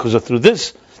 because through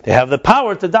this, they have the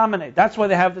power to dominate. That's why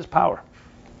they have this power.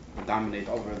 Dominate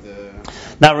over the...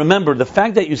 Now remember, the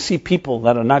fact that you see people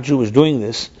that are not Jewish doing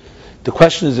this, the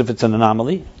question is if it's an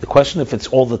anomaly, the question if it's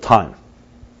all the time.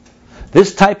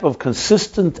 This type of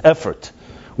consistent effort,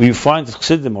 where you find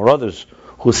Chassidim or others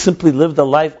who simply live the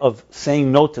life of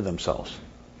saying no to themselves,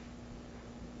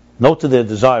 no to their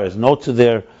desires, no to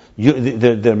their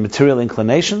material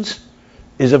inclinations,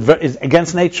 is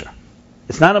against nature.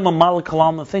 It's not a mamalik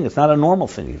kalam thing. It's not a normal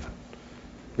thing even.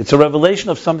 It's a revelation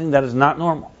of something that is not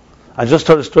normal. I just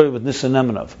heard a story with Nissan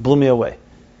Nemanov. Blew me away.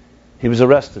 He was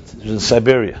arrested. He was in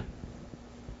Siberia.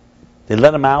 They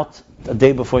let him out a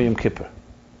day before Yom Kippur.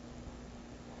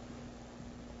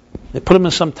 They put him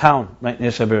in some town right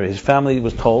near Siberia. His family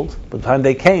was told, but by the time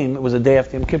they came, it was a day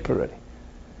after Yom Kippur already.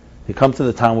 They come to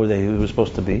the town where he was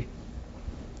supposed to be.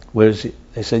 Where is he?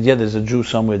 They said, yeah, there's a Jew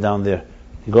somewhere down there.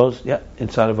 He goes, yeah,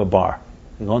 inside of a bar.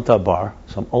 They go into a bar,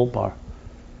 some old bar.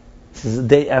 This is the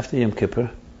day after Yom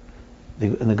Kippur. They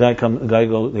go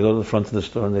to the front of the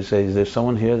store and they say, is there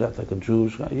someone here that's like a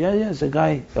Jewish guy? Yeah, it's a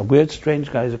guy, a weird,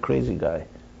 strange guy, he's a crazy guy.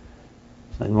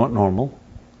 It's like not normal.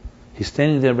 He's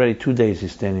standing there already 2 days,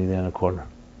 he's standing there in a corner.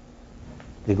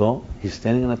 They go, he's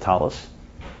standing in a talus,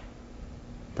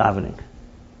 davening.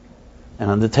 And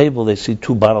on the table they see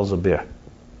 2 bottles of beer.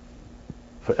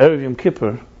 For Erev Yom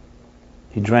Kippur,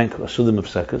 he drank a sudim of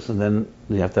sekas, and then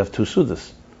you have to have 2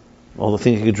 sudas. All the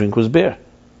thing he could drink was beer.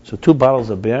 So 2 bottles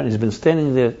of beer, and he's been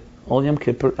standing there all Yom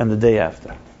Kippur and the day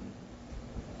after. I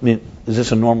mean, is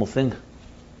this a normal thing?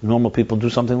 Normal people do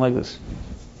something like this?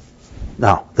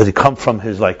 Now, did it come from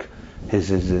his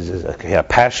okay, a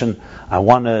passion? I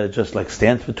want to just like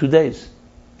stand for 2 days.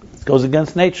 It goes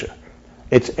against nature.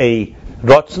 It's a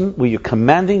rotzen where you're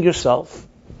commanding yourself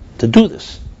to do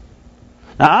this.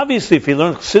 Now, obviously, if you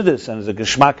learn Chassidus and there's a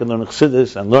geschmack in learning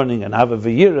Chassidus and learning and have a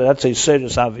v'yira, that's a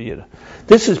serious v'yira.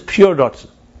 This is pure rotzen.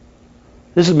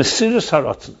 This is Mesiras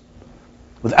HaRotzen,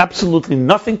 with absolutely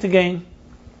nothing to gain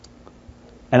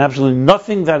and absolutely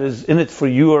nothing that is in it for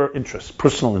your interest,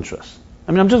 personal interest.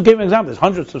 I mean, I'm just giving examples. There's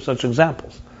hundreds of such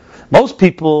examples. Most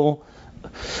people,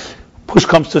 push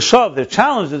comes to shove, their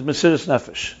challenge is Mesiras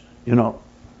Nefesh.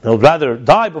 They'll rather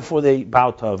die before they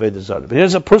bow to Avodah Zarah. But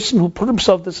here's a person who put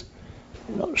himself this,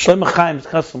 Shlomo Chaim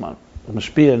Chassaman, the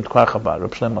Mashpia and Kvar Chabad,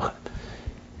 Reb Shlomo Chaim.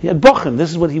 He had bochim.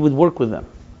 This is what he would work with them.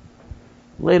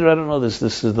 Later, I don't know this.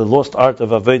 This is the lost art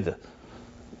of Avodah.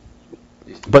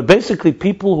 But basically,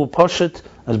 people who push it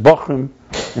as bochim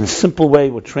in a simple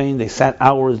way were trained. They sat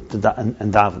hours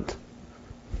and davened.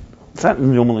 It's not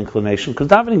normal inclination because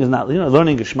davening is not,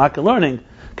 learning geschmack. Learning,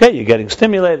 okay, you're getting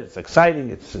stimulated. It's exciting.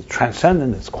 It's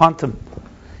transcendent. It's quantum.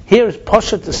 Here is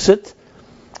pasha to sit,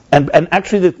 and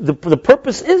actually the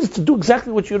purpose is to do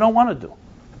exactly what you don't want to do.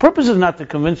 The purpose is not to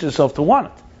convince yourself to want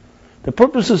it. The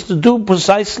purpose is to do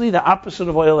precisely the opposite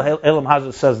of what Elam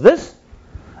Hazard says. This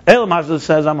Elam Hazard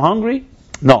says, I'm hungry.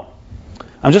 No.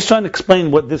 I'm just trying to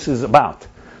explain what this is about.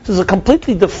 This is a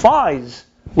completely defies,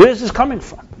 where is this coming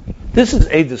from? This is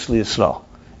Eidus L'Yisrael.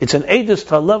 It's an Eidus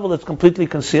to a level that's completely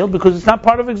concealed because it's not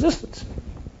part of existence.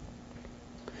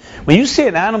 When you see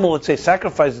an animal, let's say,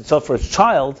 sacrifice itself for its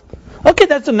child, okay,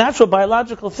 that's a natural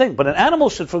biological thing. But an animal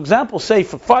should, for example, say,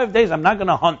 for 5 days I'm not going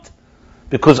to hunt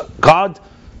because God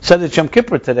said it's Yom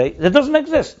Kippur today. It doesn't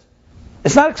exist.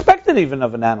 It's not expected even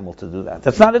of an animal to do that.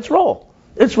 That's not its role.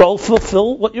 Its role,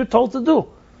 fulfill what you're told to do.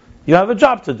 You have a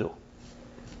job to do.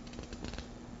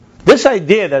 This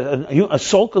idea that a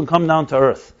soul can come down to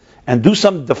earth and do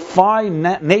some defy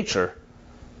nature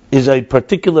is a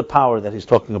particular power that he's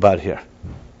talking about here.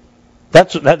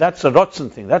 That's a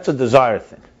rotzen thing. That's a desire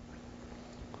thing.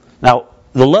 Now,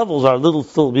 the levels are a little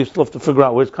still, we still have to figure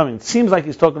out where it's coming. It seems like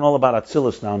he's talking all about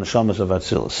Atzilus now, Neshamas of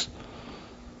Atzilus.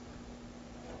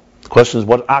 The question is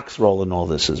what Ak's role in all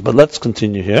this is. But let's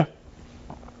continue here.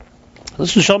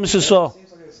 Let's Neshamas Yisrael. It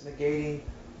seems like it's negating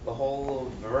the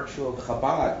whole virtue of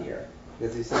Chabad here.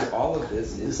 Because he says all of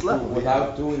this is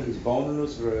without doing these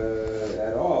bonus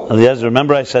at all. Eliezer,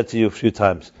 remember I said to you a few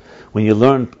times, when you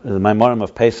learn the Maimarim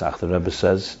of Pesach, the Rebbe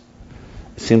says,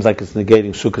 it seems like it's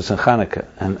negating Sukkot and Chanukah,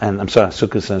 and I'm sorry,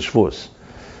 Sukkot and Shavuos.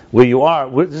 Where you are,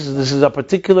 this is a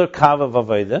particular kav of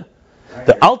Avodah.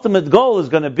 The ultimate goal is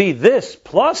going to be this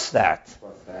plus that,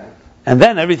 and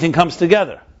then everything comes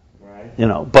together.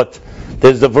 Right. But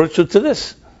there's the virtue to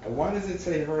this. And why does it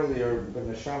say earlier,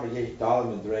 "B'neshama yesh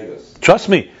dalim medregos"? Trust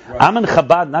me, I'm in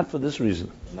Chabad not for this reason.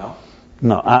 No.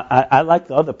 No, I like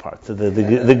the other parts. The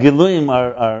Giluyim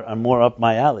are more up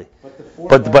my alley.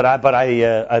 But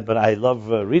I love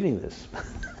reading this.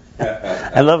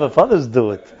 I love if others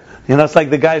do it. It's like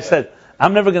the guy said,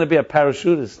 I'm never going to be a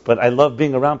parachutist, but I love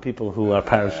being around people who are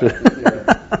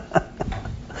parachutists.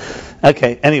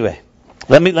 Okay. Anyway,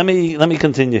 let me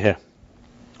continue here.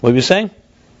 What were you saying?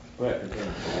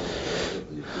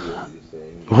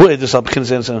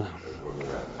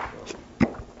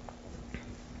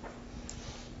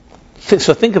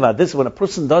 So think about this. When a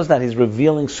person does that, he's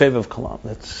revealing Shevav Kalam.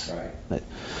 That's right.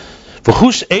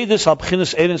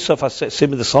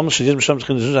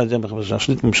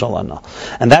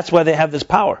 And that's why they have this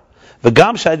power.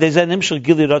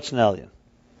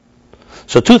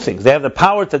 So two things. They have the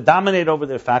power to dominate over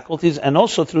their faculties, and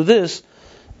also through this,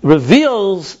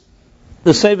 reveals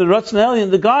the Shevav Ratzon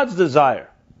Elyon, the God's desire.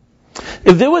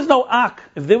 If there was no Ak,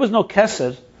 if there was no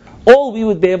Kesed, all we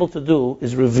would be able to do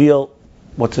is reveal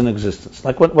what's in existence,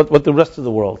 like what the rest of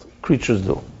the world, creatures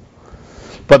do.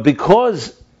 But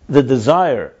because the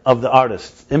desire of the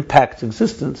artist impacts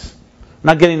existence,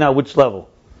 not getting now which level,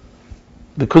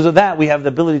 because of that we have the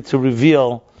ability to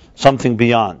reveal something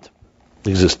beyond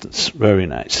existence. Very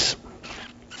nice.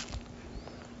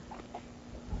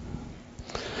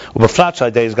 And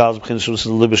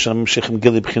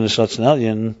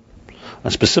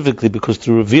specifically because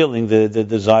through revealing the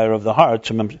desire of the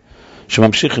heart,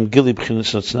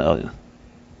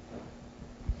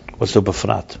 what's the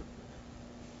befrat?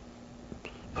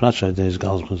 It's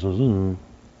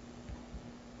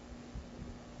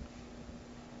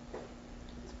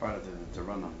part of the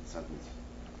run-on sentence.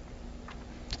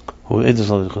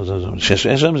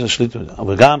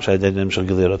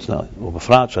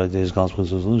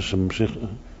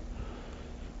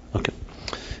 Okay.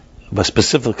 but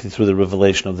specifically through the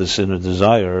revelation of this inner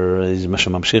desire,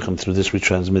 through this we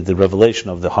transmit the revelation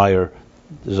of the higher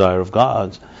desire of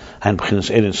God, which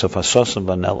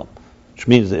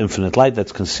means the infinite light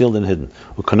that's concealed and hidden.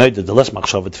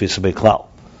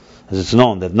 As it's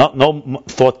known that no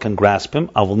thought can grasp him,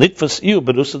 but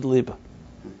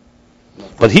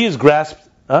he is grasped.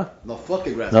 No thought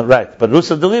can grasp No, him. right, but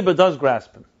Rusa Deliba does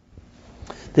grasp him.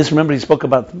 This, remember, he spoke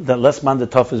about that less man the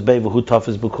tough is babe, who tough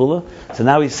is Bukula. So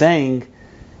now he's saying,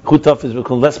 who tough is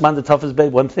Bukula, less man the tough is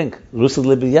babe. One thing, Rusa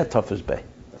Deliba yet tough is babe.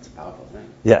 That's a powerful thing.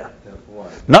 Yeah.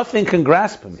 Nothing can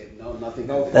grasp him. No, nothing.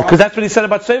 Because that's what he said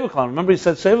about Seva Kalam. Remember, he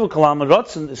said Seva Kalam and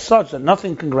Rotzen is such that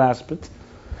nothing can grasp it.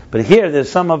 But here, there's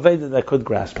some Aveda that could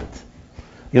grasp it.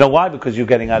 You know why? Because you're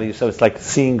getting out of yourself. It's like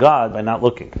seeing God by not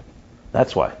looking.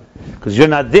 That's why. Because you're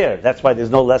not there. That's why there's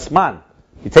no less man.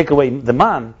 You take away the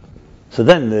man, so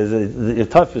then the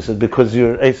toughest is because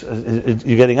you're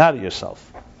getting out of yourself.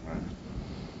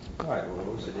 Right. Well,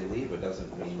 Rusa Deliba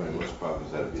doesn't mean Most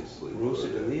problems that be asleep.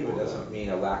 Rusa Deliba doesn't mean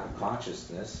a lack of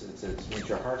consciousness. It means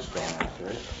your heart's going after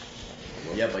it.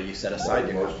 Yeah, but you set aside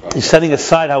your mind. You're setting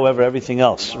aside, however, everything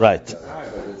else. Right.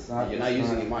 But it's not. You're not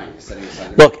using your mind. You're setting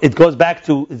aside your Look, it goes back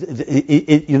to,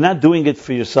 you're not doing it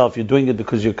for yourself, you're doing it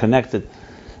because you're connected.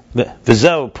 And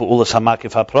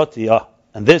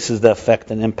this is the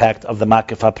effect and impact of the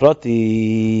Makif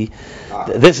HaProti.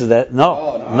 This is that,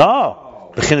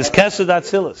 no. B'chinas Kesed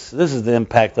Atzilus. This is the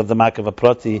impact of the Makif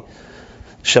HaProti.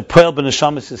 Shapoel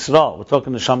b'neshamas Yisrael. We're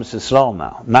talking Neshamas Yisrael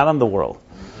now, not on the world.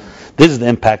 This is the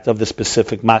impact of the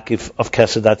specific makif of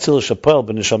Kesed Atzilus Shapoel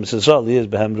b'neshamas Yisrael. He is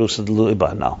behem Rusa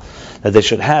Deliba now, that they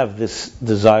should have this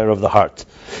desire of the heart.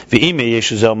 V'imei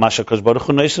yeshuzel mashakash baruch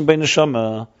hu noisen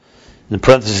b'neshama. In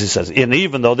parentheses, he says, and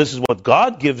even though this is what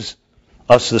God gives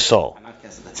us the soul,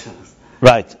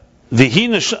 right? V'hi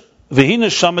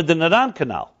neshama de Naran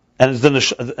canal, and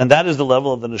that is the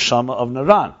level of the neshama of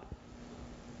Naran.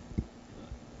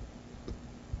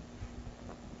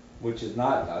 Which is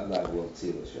not level of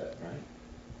Tzilus yet, right?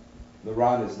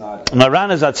 Naran is not.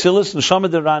 Naran is Atzilus, neshama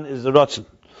de Naran is the Rotzen.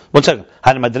 1 second.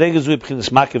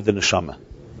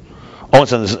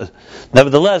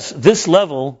 Nevertheless, this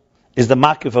level is the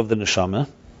makif of the neshama.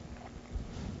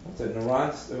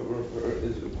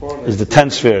 Is the 10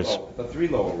 spheres. The 3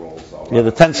 lower rolls, though. Right? Yeah,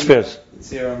 the 10 spheres.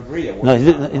 Tzira and Bria.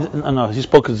 No, he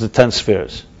spoke as the 10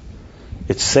 spheres.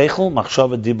 It's Seichel,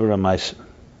 Machshava, Dibur, and Ma'aser.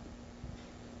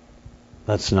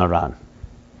 That's Naran.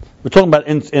 We're talking about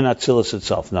in Atzilus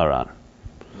itself, Naran.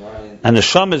 Right. And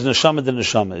Neshama is Neshama de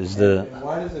Neshama. Is the. And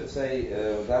why does it say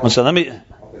that? So let me.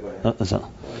 Okay, go ahead.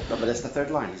 No, but that's the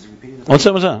third line. He's repeating the What's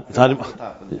that?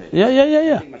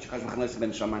 Yeah.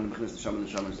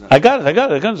 I got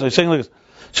it. So he's saying like this.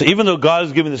 So even though God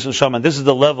is giving this neshama, and this is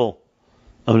the level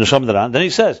of neshama Naran, then he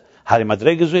says, "Hari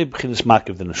madregezvei b'chinas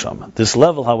makif the neshama." This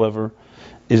level, however,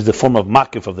 is the form of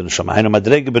makif of the neshama. Hari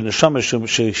madrege b'neshama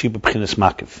she b'chinas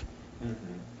makif.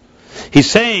 He's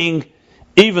saying,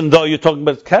 even though you're talking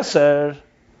about keser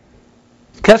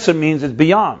means it's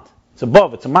beyond, it's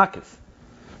above, it's a makif.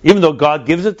 Even though God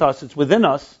gives it to us, it's within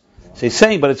us. So he's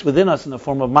saying, but it's within us in the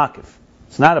form of makif.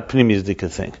 It's not a pnimi zdika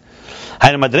thing.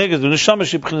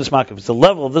 It's the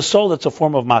level of the soul that's a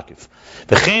form of makif.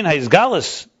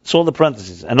 It's all the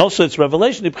parentheses. And also its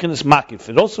revelation,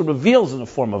 it also reveals in the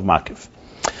form of makif.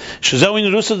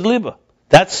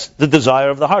 That's the desire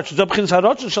of the heart.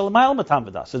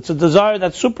 It's a desire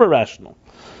that's super rational.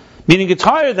 Meaning it's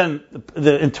higher than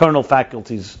the internal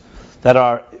faculties that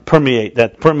permeate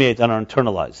and are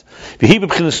internalized.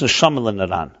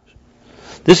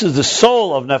 This is the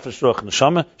soul of Nefesh Ruach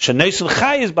Neshama. Sheneisen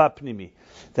Chai is Ba'pnimi,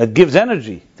 that gives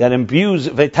energy, that imbues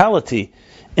vitality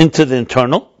into the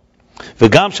internal.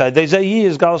 V'gam Sha'adei Zayi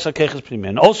is Galus HaKeches Pnimi,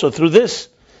 and also through this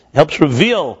it helps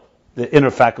reveal the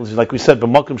inner faculties, like we said,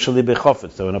 b'mokim shali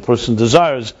bechofetz. So when a person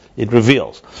desires, it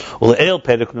reveals. Ule'el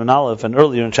Perek Nun Aleph, and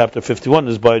earlier in chapter 51,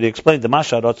 is already explained the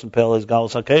Masha Rotzen Pel is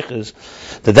Galus HaKeches,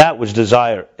 that which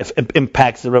desire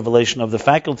impacts the revelation of the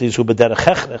faculties. Hu b'derech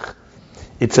hechrech.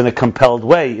 It's in a compelled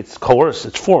way, it's coerced,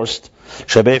 it's forced.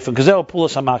 Because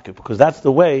that's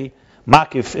the way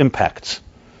makif impacts.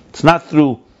 It's not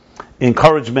through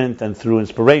encouragement and through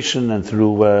inspiration and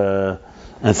through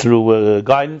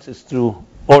guidance. It's through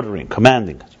ordering,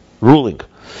 commanding, ruling.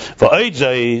 In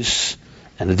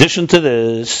addition to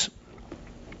this,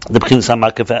 in addition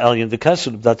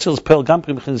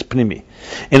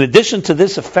to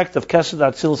this effect of Kesed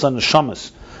Atzilus on the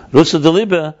Shamas, Rusa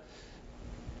Deliba,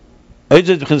 it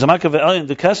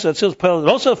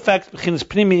also affects b'chinas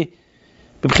pnimi,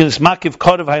 b'chinas makiv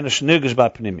kodev haynash nirgish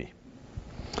ba'pnimi.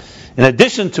 In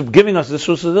addition to giving us this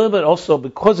rusa, but also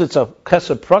because it's a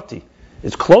keser prati,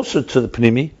 it's closer to the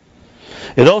pnimi.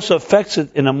 It also affects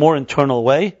it in a more internal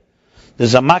way.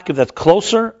 There's a makiv that's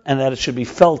closer, and that it should be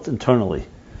felt internally.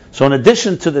 So in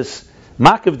addition to this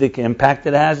makivdik impact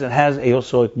it has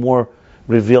also a more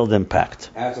revealed impact.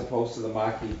 As opposed to the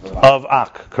makiv of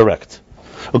ak, correct.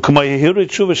 Like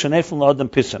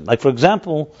for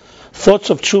example, thoughts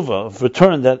of tshuva, of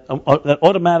return, that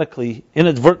automatically,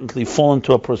 inadvertently fall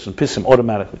into a person, pisim,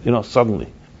 automatically,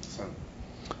 suddenly.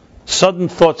 Sudden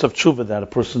thoughts of tshuva that a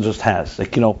person just has.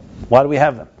 Like, why do we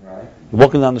have them? Right. You're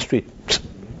walking down the street,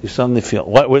 you suddenly feel,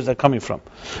 where's that coming from?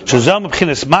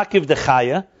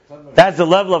 That's the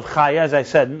level of chaya, as I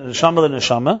said, neshama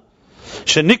l'neshama.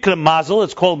 Shenikra mazel,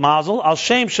 it's called mazel. Al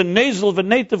shem shenezel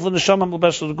v'netiv l'neshama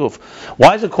m'lbesh l'guf.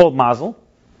 Why is it called mazel?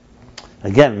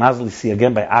 Again, mazel, you see,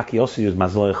 again by Aki also used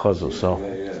mazel echozu. So,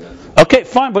 okay,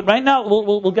 fine, but right now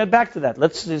we'll get back to that.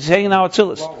 Let's say now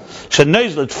Atzilus.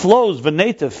 Shenezel, it flows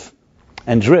v'netiv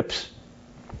and drips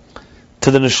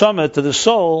to the neshama, to the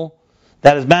soul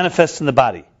that is manifest in the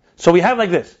body. So we have like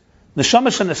this: neshama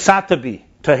shenesata bi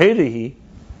tahirihi.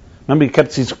 Remember, he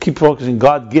keep focusing.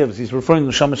 God gives. He's referring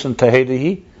to neshama and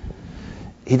tahirihi.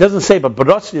 He doesn't say, but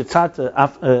baratz yitzata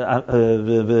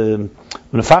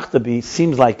v'nefachta bi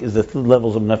seems like is the three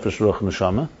levels of nefesh, ruach, and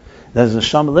neshama. There's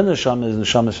neshama l'neshama is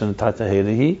neshama and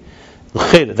tahirihi.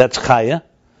 L'chera, that's chaya.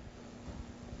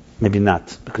 Maybe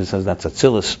not, because it says that's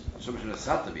atzilus.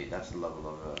 That's the level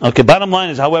of. Okay. Bottom line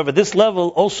is, however, this level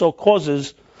also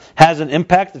has an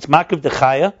impact. It's makiv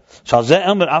dechaya.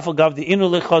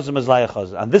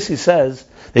 And this he says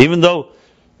that even though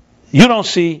you don't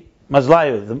see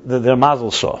mazlaya, their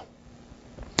mazel saw.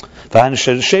 This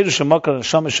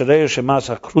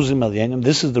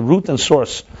is the root and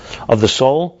source of the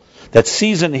soul that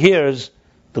sees and hears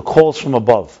the calls from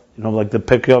above. Like the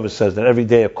Pirkei Avos says that every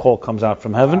day a call comes out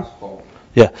from heaven.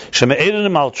 Yeah,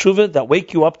 that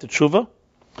wake you up to tshuva.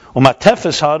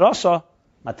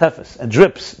 Matefes, and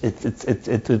drips.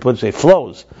 It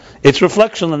flows. It's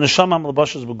reflection on the neshama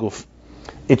m'lbashas b'guf.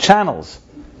 It channels.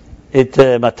 It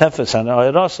matefes and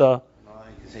ayirasa. You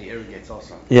can say irrigates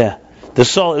also. Yeah, the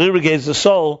soul. It irrigates the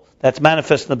soul that's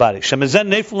manifest in the body. Shemizen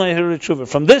nefilin hiru tshuva.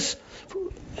 From this,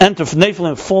 enter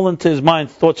nefilin fall into his mind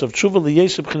thoughts of tshuva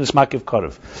liyesub chinis makiv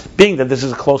karev. Being that this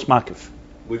is a close makiv.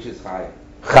 Which is chaya.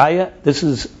 Chaya. This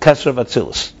is keser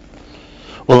vatzilus.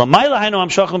 Well, amayla hainu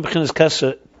amshachim b'chinis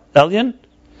keser elyon.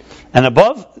 And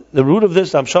above, the root of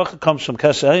this, Amshacha, comes from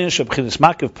Keser Elyon, Shebchinas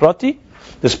Makiv Prati,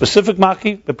 the specific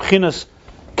Makiv, Bebchinas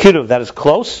Kiruv, that is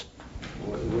close.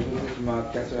 What is this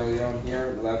about Keser Elyon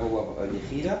here, level of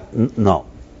Yechida? No,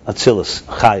 Atzilus,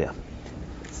 Chaya.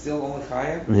 Still only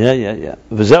Chaya? Yeah.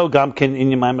 V'zeu gamkin in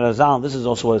Yemaim Razal, this is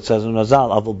also what it says in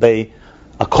Razal, Avul Bey,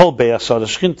 Akol Bey, Asar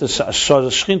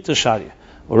Shchinta Sharia.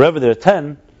 Wherever there are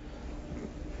 10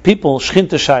 people,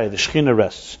 Shchinta Sharia, the Shechina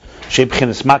rests.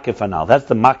 Shebchinas Makiv Hanal. That's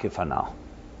the Makiv Hanal.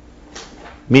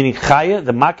 Meaning Chaya,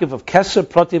 the Makiv of Keser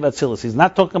Prati Vatzilus. He's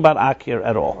not talking about Akir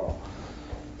at all.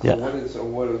 Yeah. What is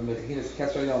Mechinas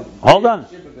Keser Elyon? Hold on.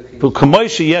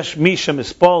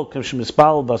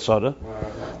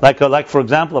 Like for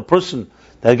example, a person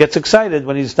that gets excited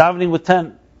when he's davening with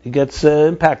 10, he gets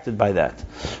impacted by that.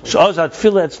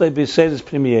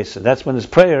 That's when his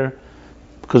prayer,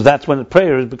 because that's when the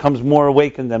prayer becomes more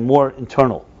awakened and more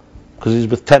internal. Because he's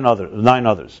with 9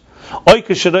 others. Or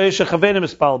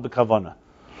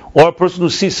a person who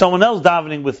sees someone else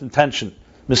davening with intention.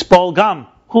 Mispal gam.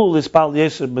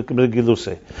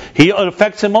 He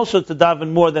affects him also to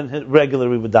daven more than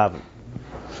regularly would daven.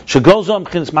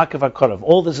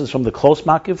 All this is from the close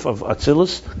makiv of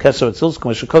Atzilus, Keser Atzilus,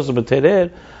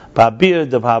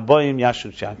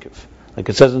 like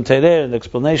it says in Teireh, in the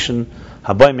explanation,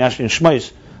 Habayim Yashir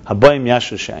Shmois, Habayim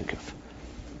Yashir Shankiv.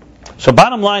 So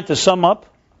bottom line, to sum up,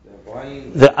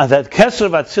 that Keser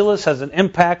of Atzilus has an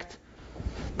impact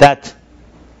that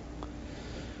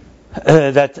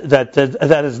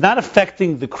is not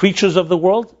affecting the creatures of the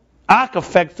world. Ak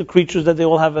affects the creatures that they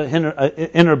all have an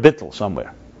inner bittul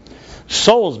somewhere.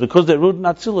 Souls, because they're rooted in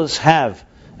Atzilus, have,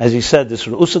 as he said, this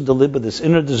Ru'usa Deliba, this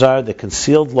inner desire, the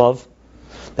concealed love,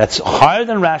 that's higher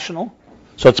than rational,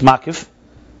 so it's makif.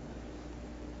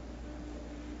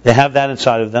 They have that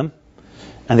inside of them.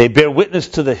 And they bear witness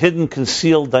to the hidden,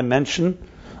 concealed dimension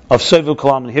of Sevu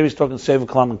Kalam. And here he's talking Sevu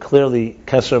Kalam and clearly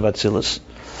Keser of Atzilus.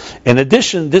 In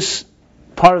addition, this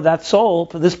part of that soul,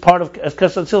 this part of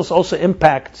Keser Atzilus also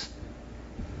impacts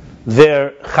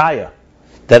their Chaya,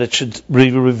 that it should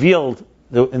be revealed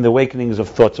in the awakenings of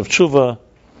thoughts of Tshuva,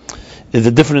 in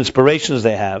the different inspirations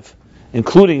they have,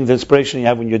 including the inspiration you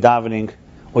have when you're davening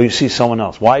or you see someone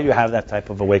else. Why do you have that type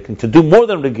of awakening? To do more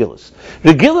than Regilus.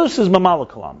 Regilus is Mamala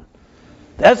Kalam.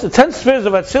 As the 10 spheres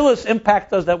of Atzilus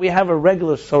impact us that we have a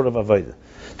regular sort of avodah.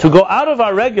 To go out of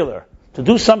our regular, to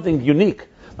do something unique,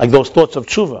 like those thoughts of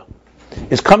tshuva,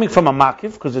 is coming from a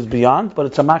makif, because it's beyond, but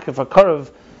it's a makif, a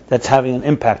curve, that's having an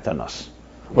impact on us.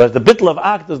 Whereas the bittul of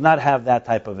ak does not have that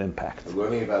type of impact.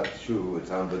 Learning about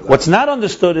tshuva, what's not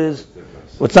understood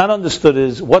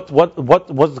is what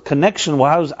was the connection.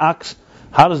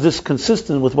 How is this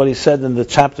consistent with what he said in the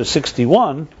chapter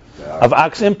 61 of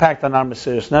ak's impact on our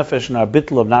Mesiras Nefesh and our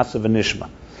bittul of Nasav and Nishma?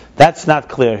 That's not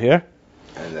clear here.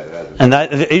 And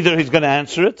either he's going to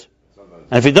answer it,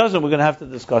 and if he doesn't, we're going to have to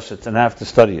discuss it and have to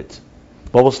study it.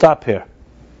 But we'll stop here.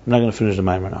 I'm not going to finish the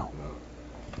Maimer now.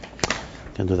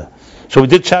 Can't do that. So we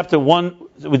did chapter 1.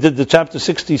 We did the chapter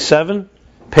 67,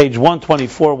 page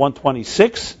 124,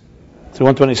 126 through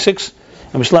 126,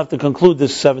 and we still have to conclude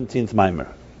this 17th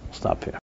Maimer. Stop here.